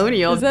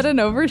testimonial. Is that an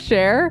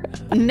overshare?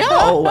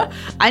 No,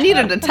 I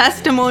needed a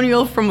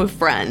testimonial from a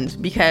friend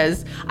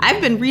because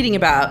I've been reading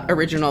about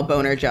Original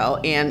Boner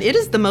Gel, and it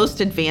is the most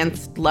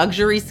advanced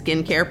luxury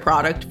skincare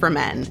product for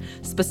men,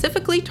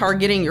 specifically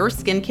targeting your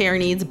skincare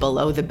needs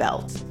below the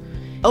belt.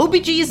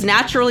 OBG's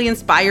naturally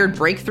inspired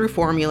breakthrough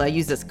formula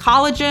uses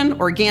collagen,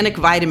 organic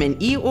vitamin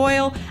E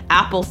oil,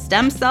 apple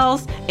stem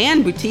cells,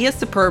 and Butia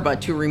superba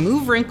to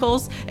remove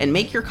wrinkles and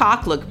make your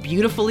cock look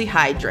beautifully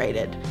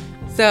hydrated.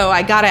 So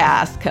I gotta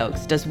ask,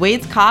 Cokes, does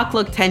Wade's cock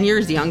look 10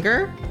 years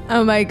younger?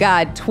 Oh my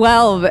God,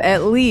 12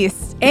 at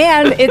least.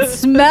 And it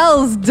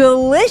smells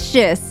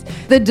delicious.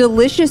 The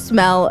delicious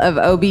smell of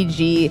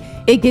OBG,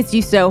 it gets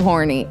you so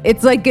horny.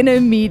 It's like an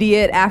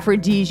immediate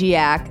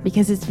aphrodisiac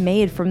because it's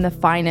made from the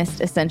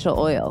finest essential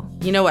oil.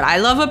 You know what I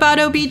love about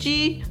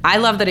OBG? I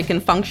love that it can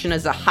function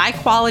as a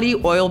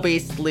high-quality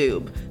oil-based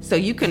lube, so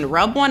you can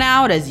rub one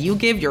out as you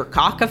give your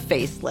cock a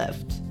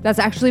facelift. That's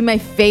actually my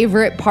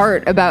favorite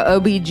part about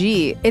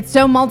OBG. It's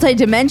so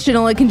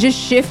multidimensional, it can just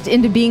shift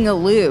into being a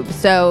lube,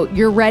 so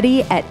you're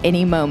ready at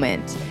any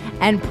moment.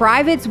 And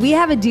privates, we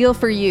have a deal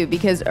for you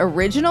because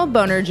Original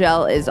Boner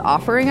Gel is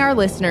offering our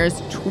listeners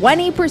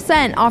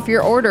 20% off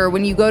your order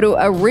when you go to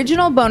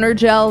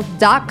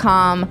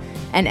originalbonergel.com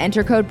and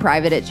enter code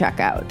PRIVATE at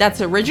checkout.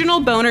 That's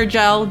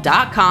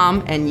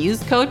originalbonergel.com and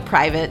use code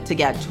PRIVATE to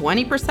get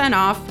 20%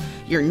 off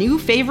your new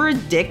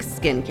favorite dick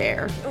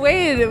skincare.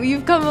 Wait,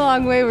 you've come a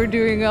long way. We're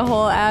doing a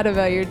whole ad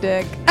about your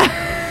dick.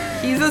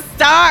 He's a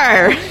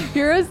star.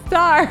 You're a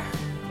star.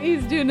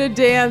 He's doing a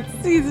dance.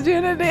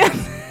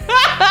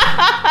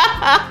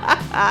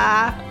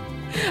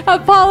 A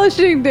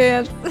polishing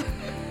dance.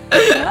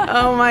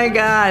 Oh my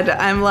God,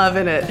 I'm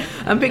loving it.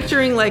 I'm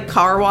picturing like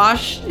car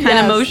wash kind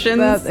of motions.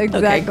 That's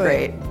exactly. Okay,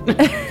 great.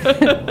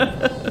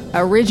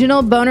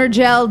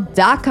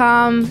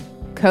 Originalbonergel.com,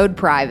 code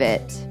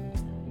PRIVATE.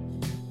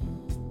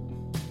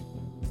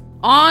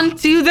 On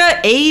to the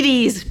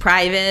 80s,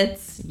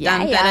 privates.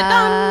 Dun, dun,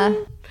 dun,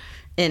 dun.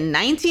 In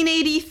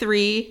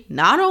 1983,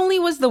 not only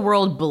was the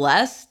world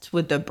blessed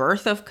with the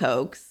birth of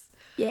Cokes,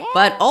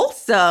 but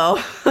also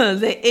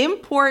the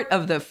import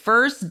of the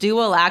first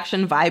dual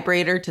action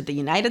vibrator to the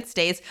United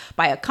States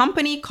by a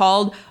company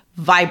called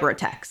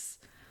Vibratex.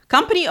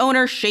 Company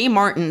owner Shay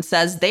Martin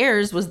says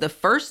theirs was the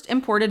first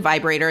imported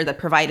vibrator that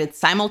provided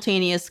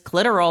simultaneous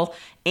clitoral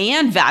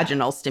and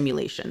vaginal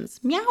stimulations.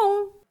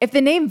 Meow. If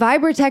the name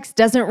Vibratex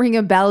doesn't ring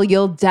a bell,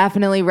 you'll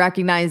definitely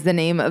recognize the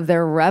name of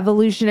their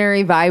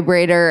revolutionary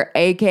vibrator,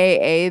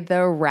 aka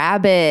the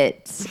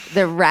Rabbit.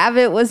 The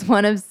Rabbit was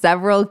one of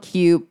several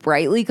cute,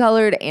 brightly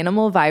colored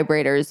animal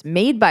vibrators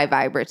made by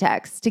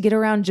Vibratex to get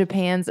around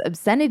Japan's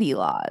obscenity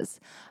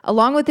laws,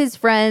 along with his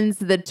friends,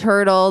 the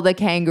turtle, the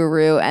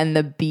kangaroo, and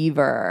the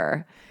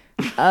beaver.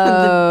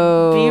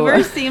 Oh. The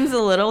beaver seems a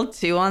little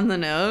too on the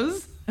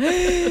nose.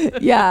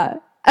 Yeah.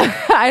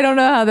 I don't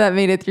know how that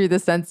made it through the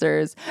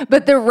censors,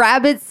 but the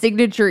Rabbit's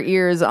signature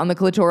ears on the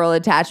clitoral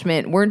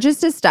attachment weren't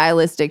just a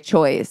stylistic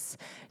choice.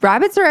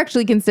 Rabbits are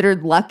actually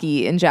considered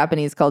lucky in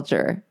Japanese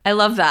culture. I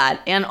love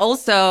that. And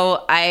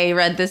also, I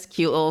read this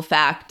cute little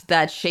fact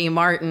that Shay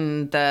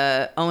Martin,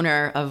 the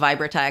owner of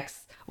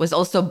Vibratex, was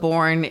also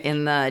born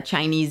in the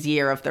Chinese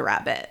year of the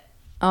rabbit.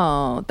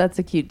 Oh, that's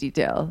a cute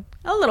detail.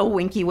 A little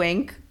winky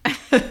wink.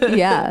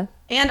 Yeah.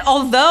 And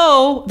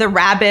although the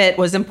Rabbit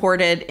was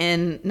imported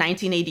in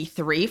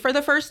 1983 for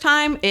the first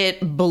time,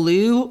 it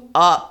blew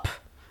up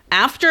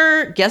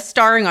after guest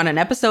starring on an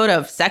episode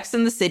of Sex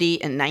and the City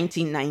in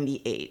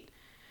 1998.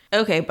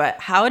 Okay, but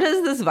how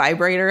does this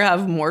vibrator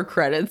have more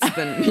credits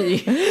than me?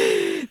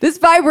 This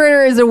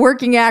vibrator is a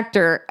working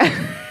actor.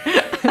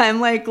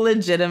 I'm like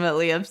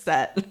legitimately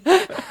upset.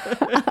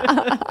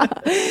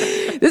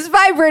 This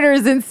vibrator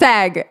is in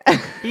SAG.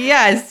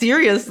 Yeah,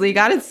 seriously,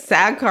 got its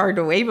SAG card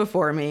way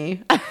before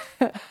me.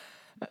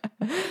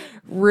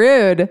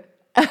 Rude.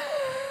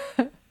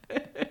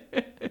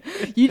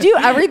 You do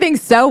everything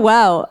so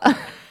well.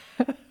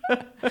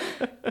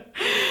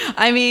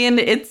 I mean,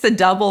 it's a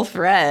double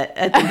threat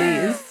at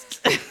least.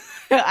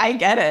 I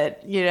get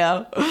it, you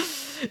know.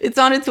 It's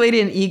on its way to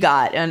an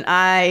EGOT, and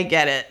I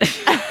get it.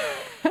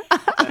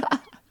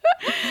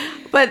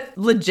 But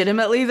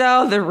legitimately,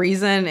 though, the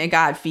reason it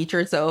got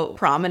featured so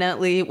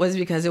prominently was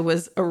because it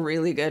was a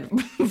really good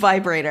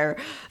vibrator.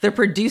 The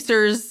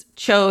producers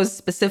chose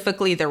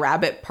specifically the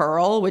Rabbit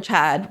Pearl, which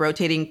had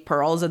rotating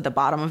pearls at the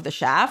bottom of the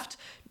shaft.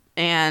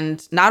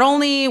 And not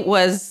only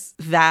was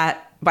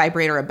that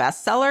vibrator a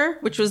bestseller,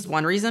 which was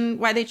one reason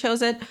why they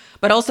chose it,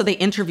 but also they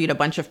interviewed a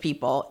bunch of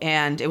people,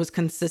 and it was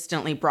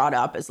consistently brought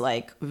up as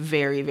like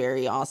very,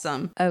 very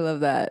awesome. I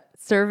love that.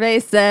 Survey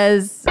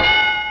says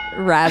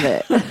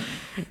Rabbit.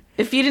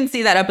 If you didn't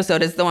see that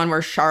episode, it's the one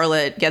where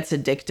Charlotte gets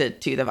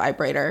addicted to the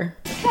vibrator.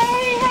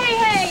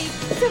 Hey,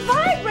 it's a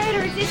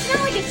vibrator. It's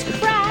not like it's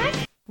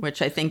crack.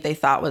 Which I think they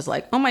thought was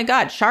like, oh my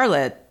God,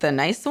 Charlotte, the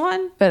nice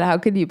one? But how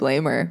could you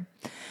blame her?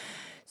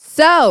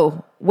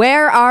 So,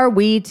 where are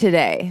we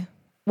today?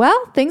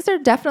 Well, things are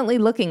definitely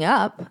looking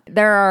up.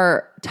 There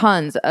are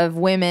tons of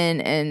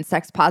women and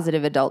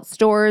sex-positive adult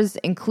stores,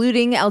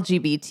 including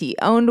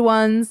LGBT-owned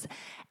ones.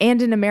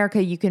 And in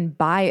America, you can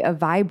buy a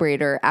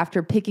vibrator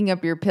after picking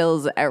up your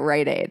pills at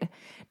Rite Aid.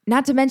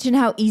 Not to mention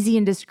how easy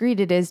and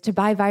discreet it is to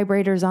buy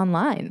vibrators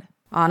online.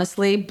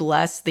 Honestly,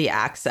 bless the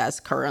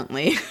access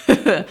currently.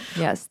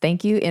 Yes,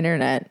 thank you,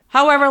 internet.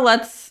 However,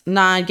 let's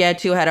not get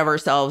too ahead of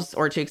ourselves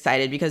or too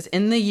excited, because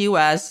in the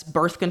US,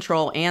 birth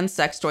control and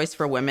sex toys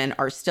for women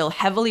are still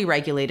heavily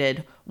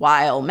regulated,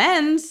 while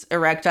men's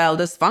erectile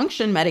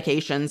dysfunction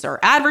medications are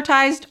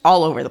advertised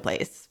all over the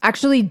place.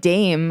 Actually,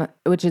 Dame,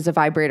 which is a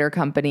vibrator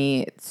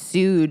company,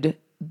 sued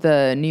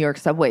the New York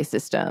subway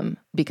system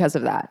because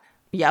of that.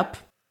 Yep.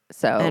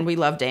 And we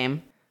love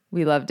Dame.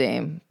 We love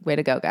Dame. Way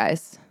to go,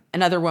 guys.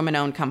 Another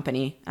woman-owned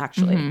company,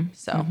 actually.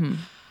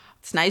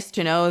 It's nice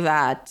to know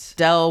that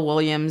Dell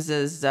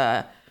Williams'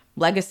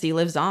 legacy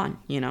lives on,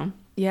 you know?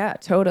 Yeah,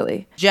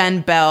 totally.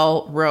 Jen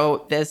Bell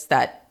wrote this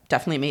that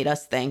definitely made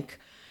us think.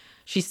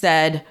 She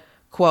said,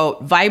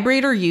 quote,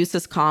 "Vibrator use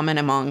is common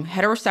among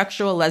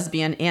heterosexual,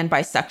 lesbian, and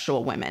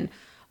bisexual women.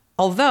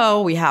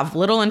 although we have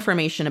little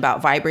information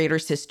about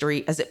vibrators'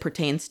 history as it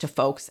pertains to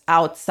folks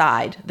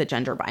outside the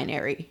gender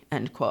binary,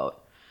 end quote.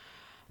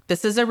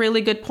 This is a really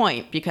good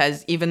point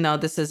because even though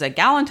this is a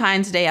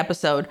Galentine's Day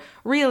episode,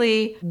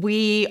 really,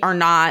 we are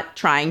not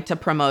trying to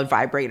promote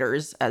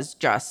vibrators as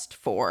just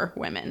for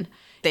women.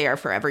 They are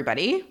for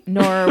everybody.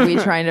 Nor are we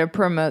trying to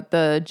promote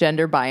the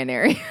gender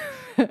binary.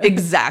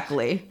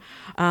 Exactly.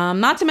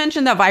 Not to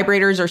mention that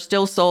vibrators are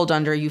still sold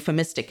under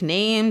euphemistic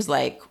names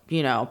like,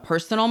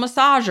 personal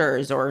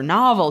massagers or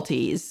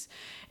novelties.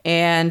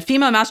 And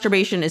female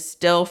masturbation is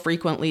still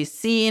frequently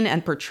seen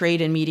and portrayed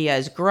in media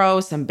as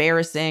gross,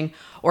 embarrassing,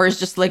 or as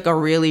just like a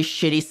really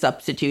shitty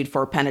substitute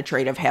for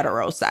penetrative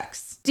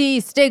heterosex.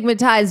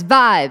 Destigmatize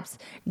vibes.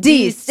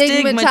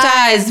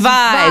 Destigmatize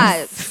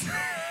vibes.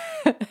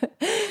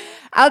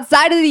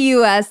 Outside of the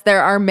US,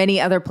 there are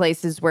many other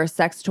places where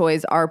sex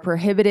toys are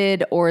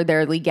prohibited or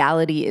their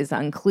legality is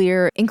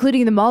unclear,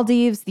 including the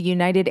Maldives, the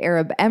United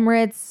Arab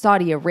Emirates,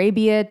 Saudi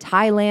Arabia,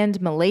 Thailand,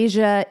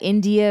 Malaysia,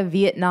 India,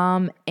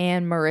 Vietnam,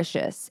 and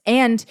Mauritius.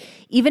 And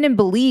even in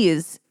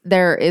Belize,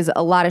 there is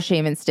a lot of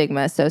shame and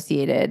stigma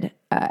associated,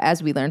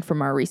 as we learned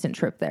from our recent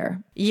trip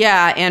there.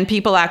 Yeah, and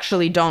people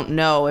actually don't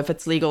know if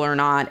it's legal or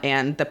not.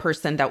 And the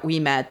person that we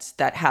met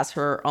that has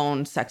her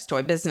own sex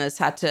toy business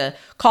had to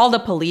call the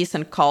police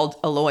and called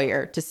a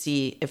lawyer to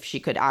see if she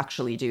could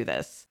actually do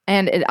this.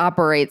 And it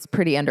operates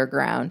pretty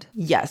underground.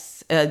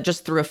 Yes,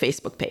 just through a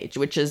Facebook page,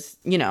 which is,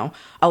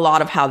 a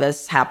lot of how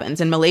this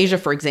happens. In Malaysia,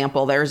 for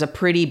example, there's a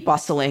pretty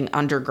bustling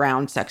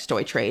underground sex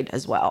toy trade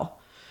as well.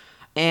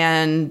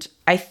 And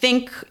I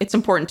think it's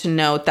important to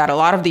note that a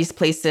lot of these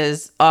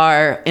places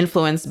are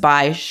influenced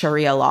by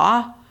Sharia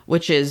law,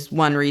 which is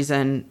one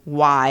reason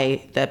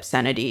why the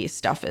obscenity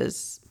stuff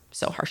is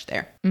so harsh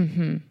there.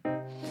 Mm-hmm.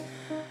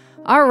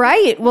 All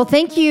right. Well,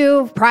 thank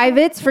you,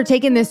 Privates, for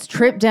taking this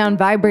trip down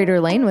vibrator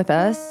lane with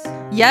us.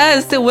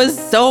 Yes, it was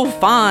so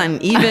fun.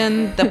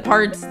 Even the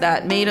parts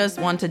that made us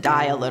want to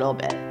die a little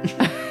bit.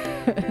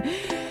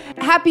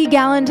 Happy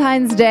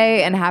Galentine's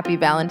Day and happy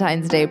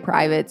Valentine's Day,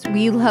 Privates.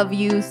 We love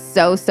you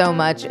so, so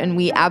much, and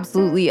we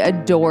absolutely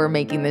adore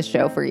making this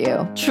show for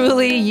you.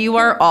 Truly, you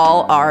are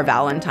all our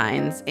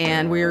Valentines,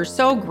 and we're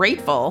so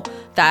grateful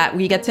that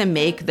we get to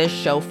make this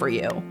show for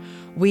you.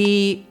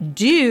 We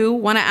do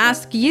want to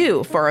ask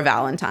you for a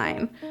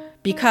Valentine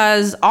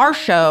because our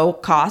show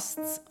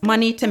costs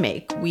money to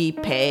make. We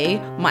pay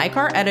Mike,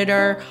 our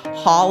editor,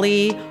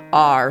 Holly,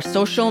 our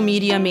social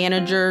media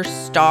manager,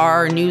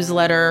 star,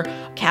 newsletter,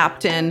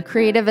 captain,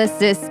 creative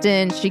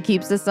assistant. She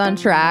keeps us on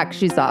track.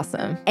 She's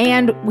awesome.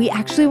 And we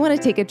actually want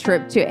to take a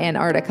trip to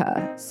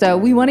Antarctica. So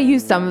we want to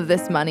use some of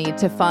this money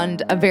to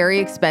fund a very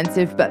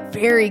expensive but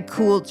very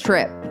cool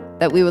trip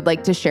that we would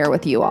like to share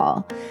with you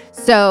all.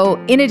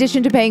 So in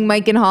addition to paying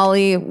Mike and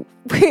Holly,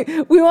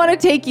 we want to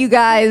take you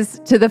guys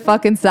to the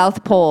fucking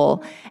South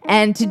Pole.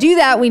 And to do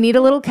that, we need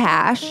a little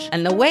cash.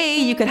 And the way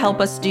you could help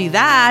us do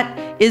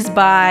that is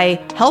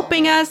by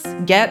helping us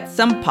get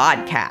some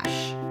pod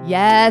cash.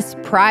 Yes,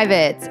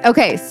 Privates.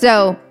 Okay,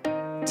 so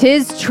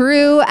 'tis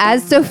true,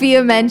 as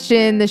Sophia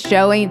mentioned, the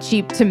show ain't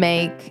cheap to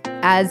make.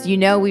 As you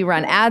know, we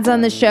run ads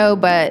on the show,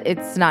 but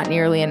it's not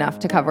nearly enough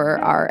to cover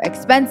our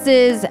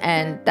expenses,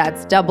 and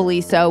that's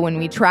doubly so when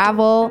we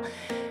travel.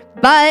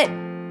 But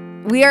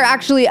we are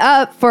actually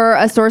up for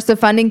a source of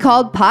funding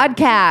called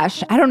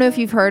Podcash. I don't know if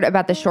you've heard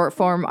about the short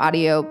form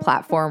audio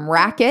platform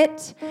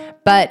Racket,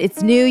 but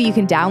it's new. You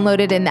can download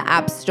it in the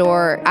App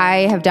Store.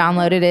 I have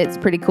downloaded it. It's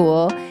pretty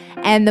cool.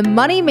 And the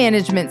money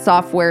management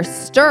software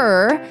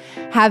Stir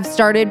have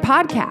started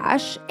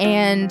Podcash,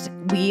 and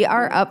we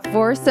are up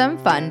for some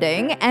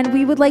funding, and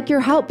we would like your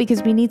help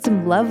because we need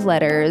some love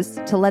letters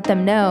to let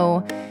them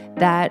know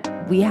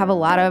that we have a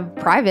lot of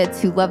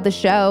privates who love the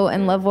show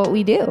and love what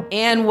we do.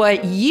 And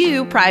what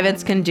you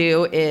privates can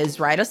do is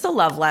write us a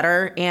love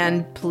letter,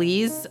 and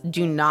please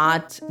do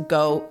not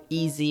go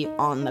easy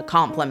on the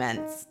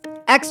compliments.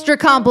 Extra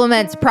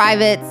compliments,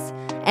 privates,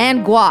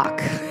 and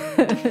guac.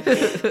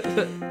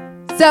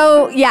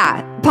 So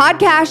yeah,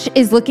 Podcash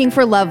is looking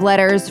for love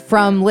letters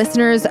from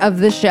listeners of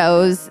the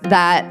shows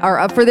that are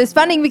up for this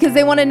funding because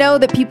they want to know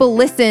that people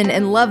listen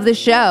and love the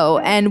show.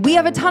 And we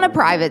have a ton of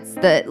privates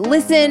that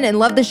listen and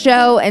love the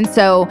show. And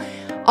so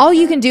all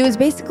you can do is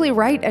basically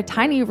write a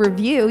tiny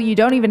review. You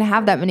don't even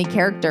have that many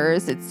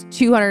characters. It's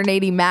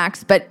 280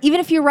 max. But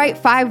even if you write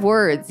 5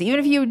 words, even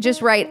if you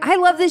just write, I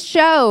love this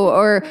show,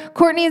 or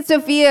Courtney and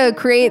Sophia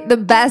create the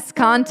best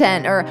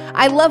content, or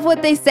I love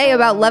what they say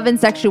about love and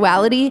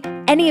sexuality,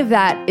 any of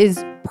that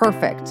is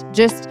perfect.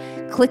 Just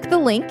click the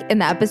link in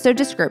the episode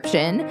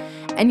description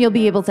and you'll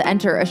be able to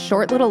enter a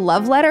short little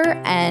love letter,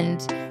 and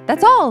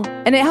that's all.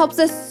 And it helps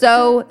us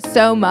so,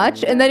 so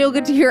much. And then you'll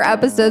get to hear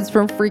episodes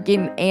from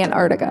freaking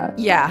Antarctica.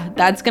 Yeah,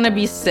 that's going to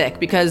be sick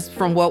because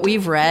from what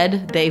we've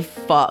read, they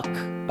fuck,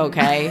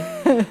 okay?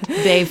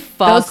 They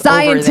fuck Those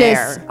scientists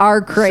over there.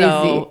 Are crazy.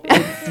 So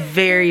it's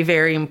very,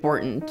 very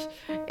important.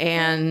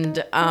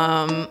 And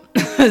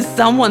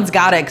someone's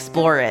got to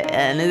explore it.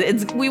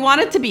 And we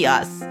want it to be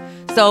us.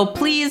 So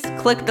please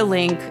click the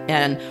link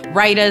and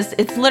write us.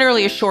 It's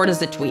literally as short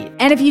as a tweet.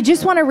 And if you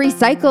just want to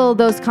recycle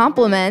those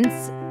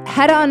compliments,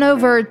 head on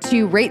over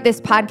to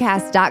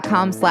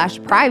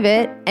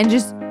ratethispodcast.com/private and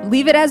just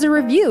leave it as a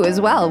review as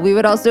well. We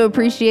would also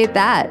appreciate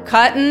that.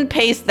 Cut and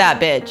paste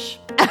that bitch.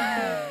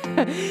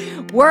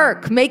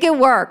 Work, make it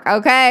work,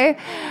 okay?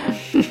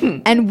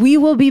 And we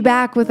will be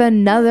back with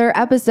another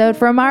episode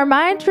from our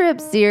Mind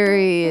Trip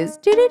series.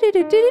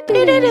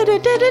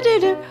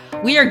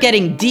 We are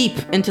getting deep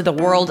into the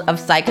world of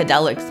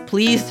psychedelics.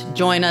 Please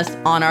join us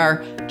on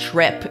our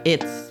trip.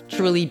 It's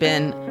truly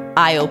been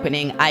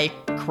eye-opening. I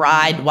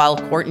cried while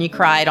Courtney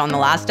cried on the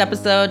last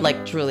episode.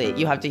 Like, truly,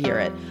 you have to hear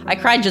it. I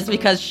cried just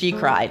because she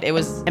cried. It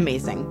was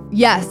amazing.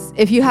 Yes,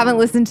 if you haven't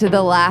listened to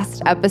the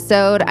last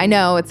episode, I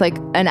know it's like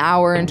an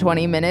hour and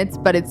 20 minutes,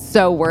 but it's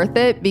so worth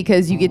it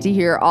because you get to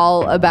hear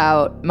all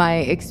about my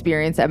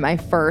experience at my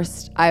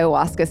first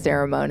ayahuasca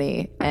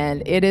ceremony,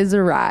 and it is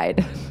a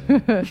ride.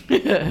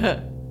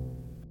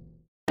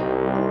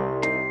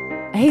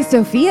 Hey,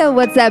 Sophia,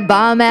 what's that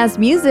bomb-ass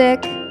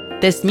music?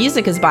 This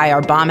music is by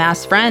our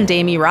bomb-ass friend,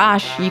 Amy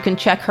Rosh. You can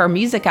check her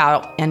music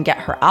out and get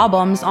her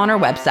albums on our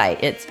website.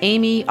 It's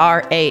amyrasch.com.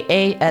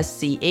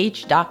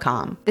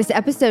 This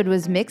episode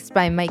was mixed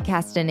by Mike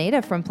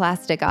Castaneda from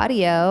Plastic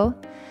Audio.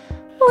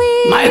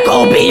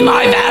 Michael, be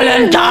my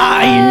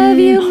Valentine.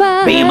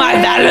 Be my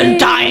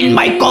Valentine,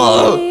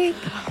 Michael.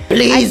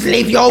 Please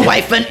leave your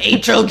wife and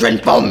 8 children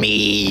for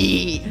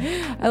me.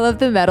 I love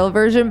the metal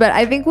version, but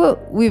I think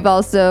what we've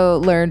also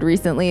learned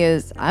recently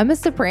is I'm a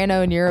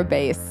soprano and you're a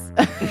bass.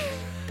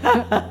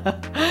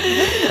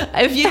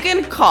 If you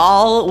can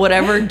call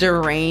whatever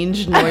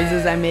deranged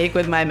noises I make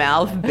with my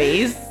mouth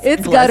bass,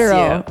 it's bless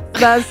guttural. you.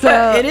 That's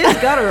It is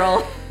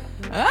guttural.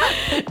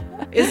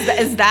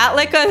 Is that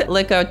like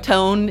a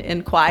tone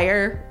in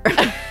choir?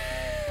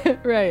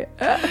 Right.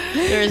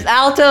 There's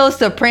alto,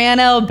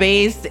 soprano,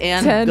 bass,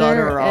 and Tenor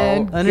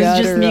guttural. and it's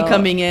just me guttural.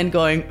 coming in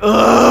going,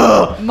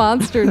 ugh!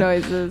 Monster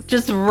noises.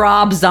 Just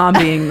Rob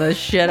Zombieing the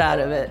shit out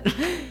of it.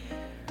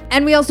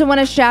 And we also want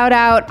to shout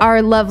out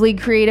our lovely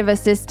creative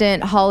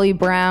assistant, Holly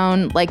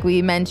Brown. Like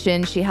we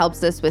mentioned, she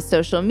helps us with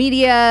social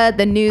media,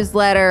 the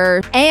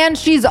newsletter, and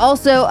she's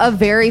also a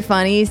very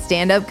funny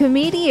stand-up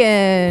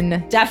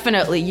comedian.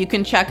 Definitely. You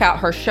can check out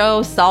her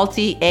show,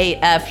 Salty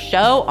AF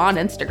Show, on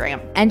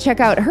Instagram. And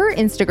check out her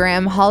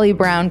Instagram, Holly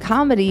Brown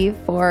Comedy,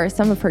 for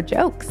some of her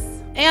jokes.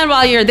 And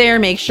while you're there,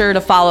 make sure to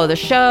follow the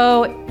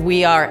show.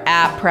 We are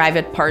at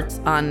Private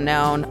Parts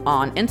Unknown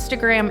on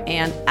Instagram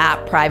and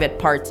at Private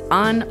Parts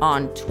Un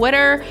on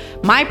Twitter.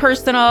 My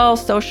personal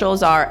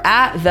socials are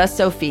at The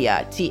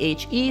Sophia,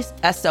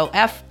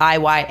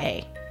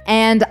 TheSofiya.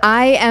 And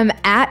I am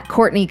at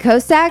Courtney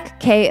Kosak,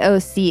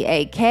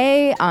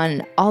 Kocack,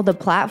 on all the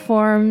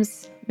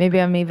platforms.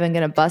 Maybe I'm even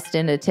going to bust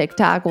into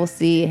TikTok. We'll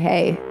see.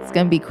 Hey, it's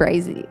going to be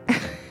crazy.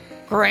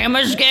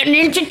 Grandma's getting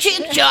into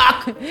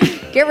TikTok.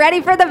 Get ready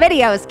for the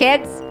videos,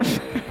 kids.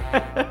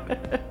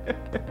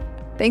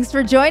 Thanks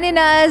for joining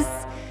us.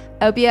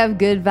 Hope you have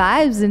good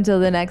vibes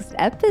until the next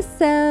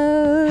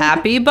episode.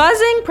 Happy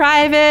buzzing,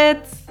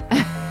 privates.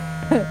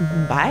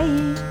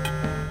 Bye.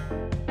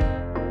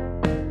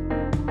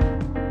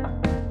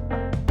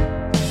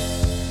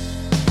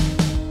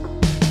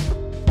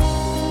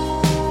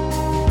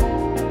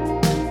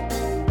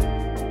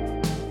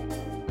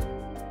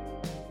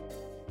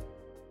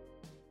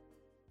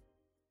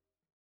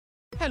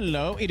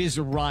 Hello, it is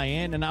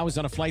Ryan, and I was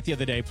on a flight the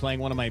other day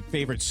playing one of my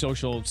favorite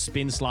social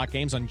spin slot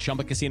games on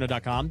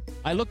ChumbaCasino.com.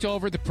 I looked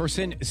over at the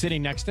person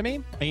sitting next to me,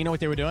 and you know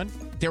what they were doing?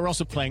 They were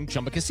also playing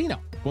Chumba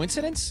Casino.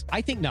 Coincidence? I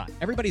think not.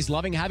 Everybody's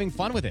loving having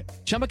fun with it.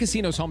 Chumba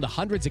Casino is home to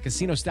hundreds of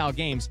casino-style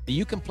games that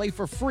you can play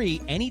for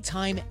free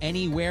anytime,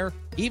 anywhere,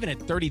 even at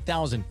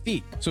 30,000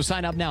 feet. So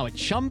sign up now at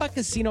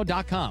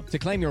ChumbaCasino.com to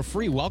claim your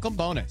free welcome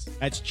bonus.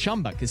 That's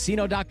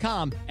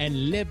ChumbaCasino.com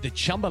and live the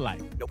Chumba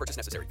life. No purchase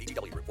necessary.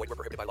 VGW Group. Void where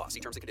prohibited by law. See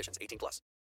terms and conditions. 18+.